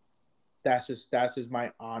 That's just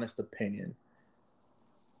my honest opinion.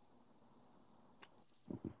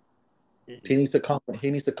 He needs to come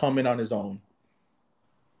in on his own.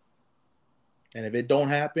 And if it don't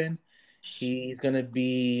happen, he's gonna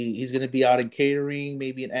be out in catering,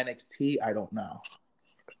 maybe in NXT. I don't know.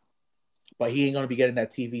 But he ain't gonna be getting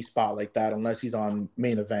that TV spot like that unless he's on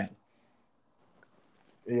main event.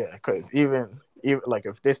 Yeah, because even like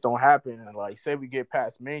if this don't happen and like say we get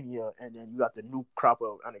past Mania and then you got the new crop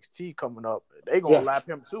of NXT coming up, they gonna lap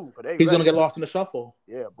him too. He's gonna get lost in the shuffle.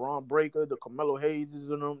 Yeah, Braun Breaker, the Carmelo Hayes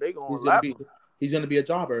and them, they gonna lap him. He's gonna be a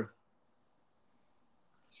jobber.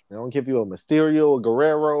 They don't give you a Mysterio, a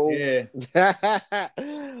Guerrero. Yeah.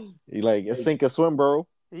 You like it's sink or swim, bro.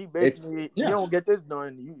 He basically you don't get this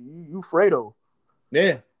done. You Fredo.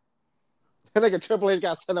 Yeah. Nigga Triple H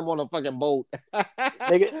got to send him on a fucking boat. He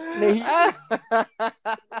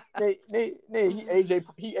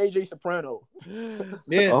AJ Soprano.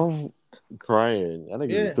 Yeah. I'm crying. I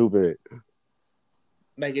think he's stupid.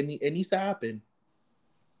 Like it needs to happen.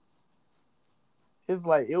 It's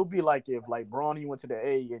like it'll be like if like Brawny went to the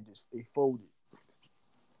A and just they folded.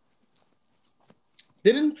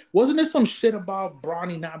 Wasn't there some shit about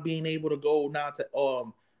Brawny not being able to go now to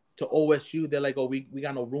OSU? They're like, oh, we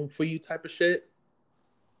got no room for you type of shit.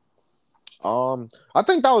 I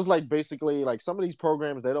think that was like basically like some of these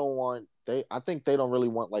programs I think they don't really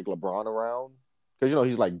want like LeBron around because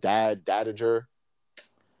he's like dadager.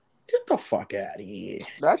 Get the fuck out of here.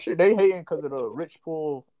 That shit, they hating because of the Rich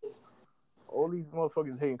Paul. All these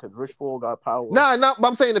motherfuckers hating because Rich Paul got power. Nah, but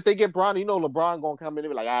I'm saying if they get Bron, you know LeBron gonna come in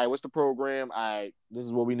and be like, all right, what's the program? All right, this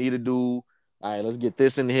is what we need to do. All right, let's get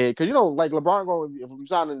this in here. Because, you know, like LeBron going, if you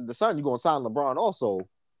sign in the Sun, you're going to sign LeBron also.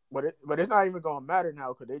 But it's not even going to matter now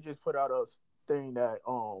because they just put out a thing that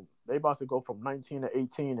they about to go from 19 to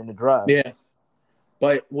 18 in the draft. Yeah.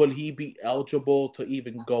 But will he be eligible to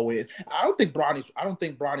even go in? I don't think Bronny's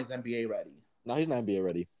NBA ready. No, he's not NBA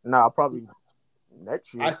ready. Nah, probably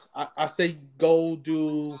next year. I say go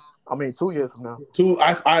do. I mean, 2 years from now.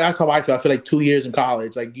 That's how I feel. I feel like 2 years in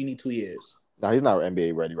college. Like you need 2 years. No, he's not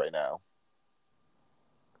NBA ready right now.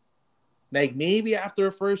 Like maybe after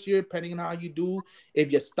the first year, depending on how you do,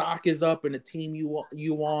 if your stock is up and the team you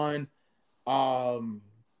on,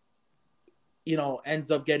 you know, ends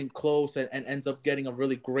up getting close and ends up getting a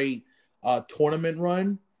really great tournament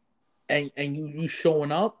run, and you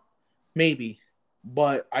showing up, maybe.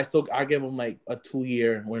 But I give him like a 2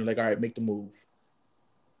 year when like, all right, make the move.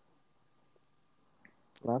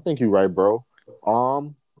 I think you're right, bro.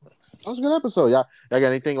 That was a good episode. Y'all got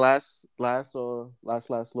anything last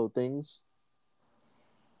little things?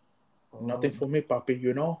 Nothing for me, papi.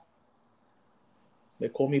 You know, they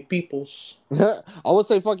call me Peoples. I would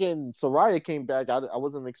say fucking Soraya came back. I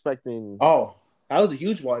wasn't expecting. Oh, that was a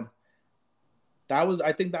huge one.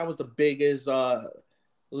 I think that was the biggest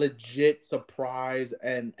legit surprise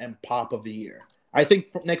and pop of the year. I think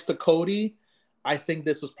next to Cody, I think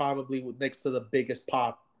this was probably next to the biggest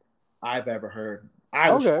pop I've ever heard.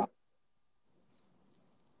 Okay.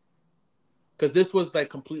 Because this was like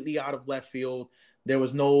completely out of left field. There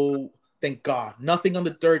was no, thank God, nothing on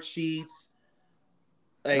the dirt sheets.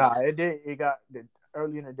 Like, nah, it did. It got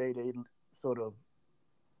early in the day. They sort of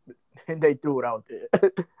they threw it out there.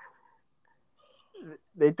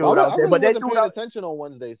 They threw it out there, but they wasn't paying attention on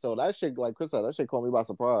Wednesday. So that shit, like Chris said, that shit caught me by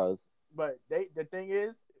surprise. But the thing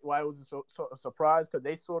is, why it was so a surprise because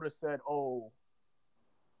they sort of said, "Oh,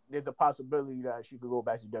 there's a possibility that she could go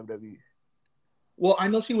back to WWE." Well, I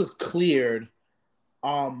know she was cleared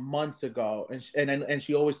months ago, and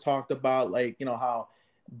she always talked about like, you know, how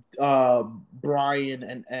Brian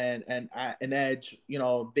and Edge, you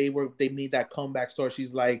know, they made that comeback story.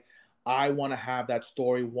 She's like, I want to have that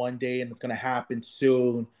story one day, and it's gonna happen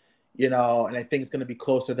soon, you know, and I think it's gonna be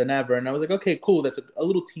closer than ever. And I was like, okay, cool, that's a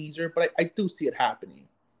little teaser, but I do see it happening.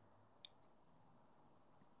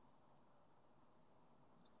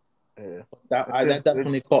 Yeah. That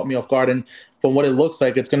definitely caught me off guard, and from what it looks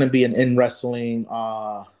like, it's going to be an in wrestling.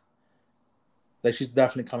 Like she's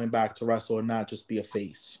definitely coming back to wrestle and not just be a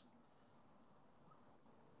face.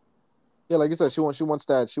 Yeah, like you said, she wants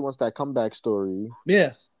that comeback story.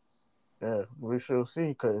 Yeah, we shall see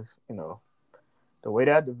because you know the way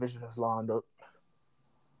that division is lined up.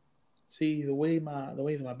 See the way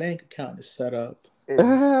my bank account is set up. It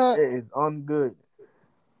is ungood.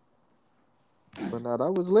 But no,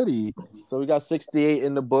 that was litty. So we got 68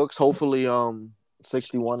 in the books. Hopefully,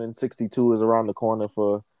 61 and 62 is around the corner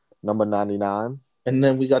for number 99. And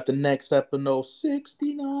then we got the next episode,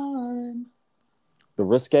 69. The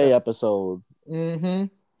risque episode. Mm-hmm.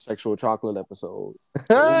 Sexual chocolate episode.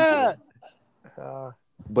 But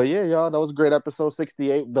yeah, y'all, that was a great episode,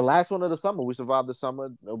 68. The last one of the summer. We survived the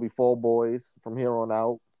summer. There'll be 4 boys from here on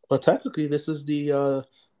out. But technically, this is the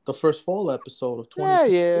first fall episse of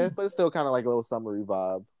 20. Yeah, but it's still kind of like a little summery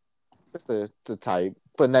vibe. Just the type.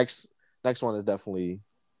 But next one is definitely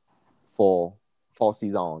fall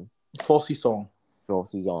season. Fall season.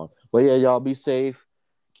 But yeah, y'all be safe.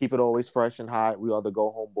 Keep it always fresh and hot. We are the Go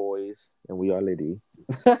Home Boys, and we are Liddy.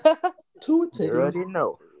 You already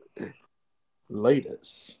know.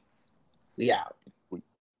 Latest. Yeah.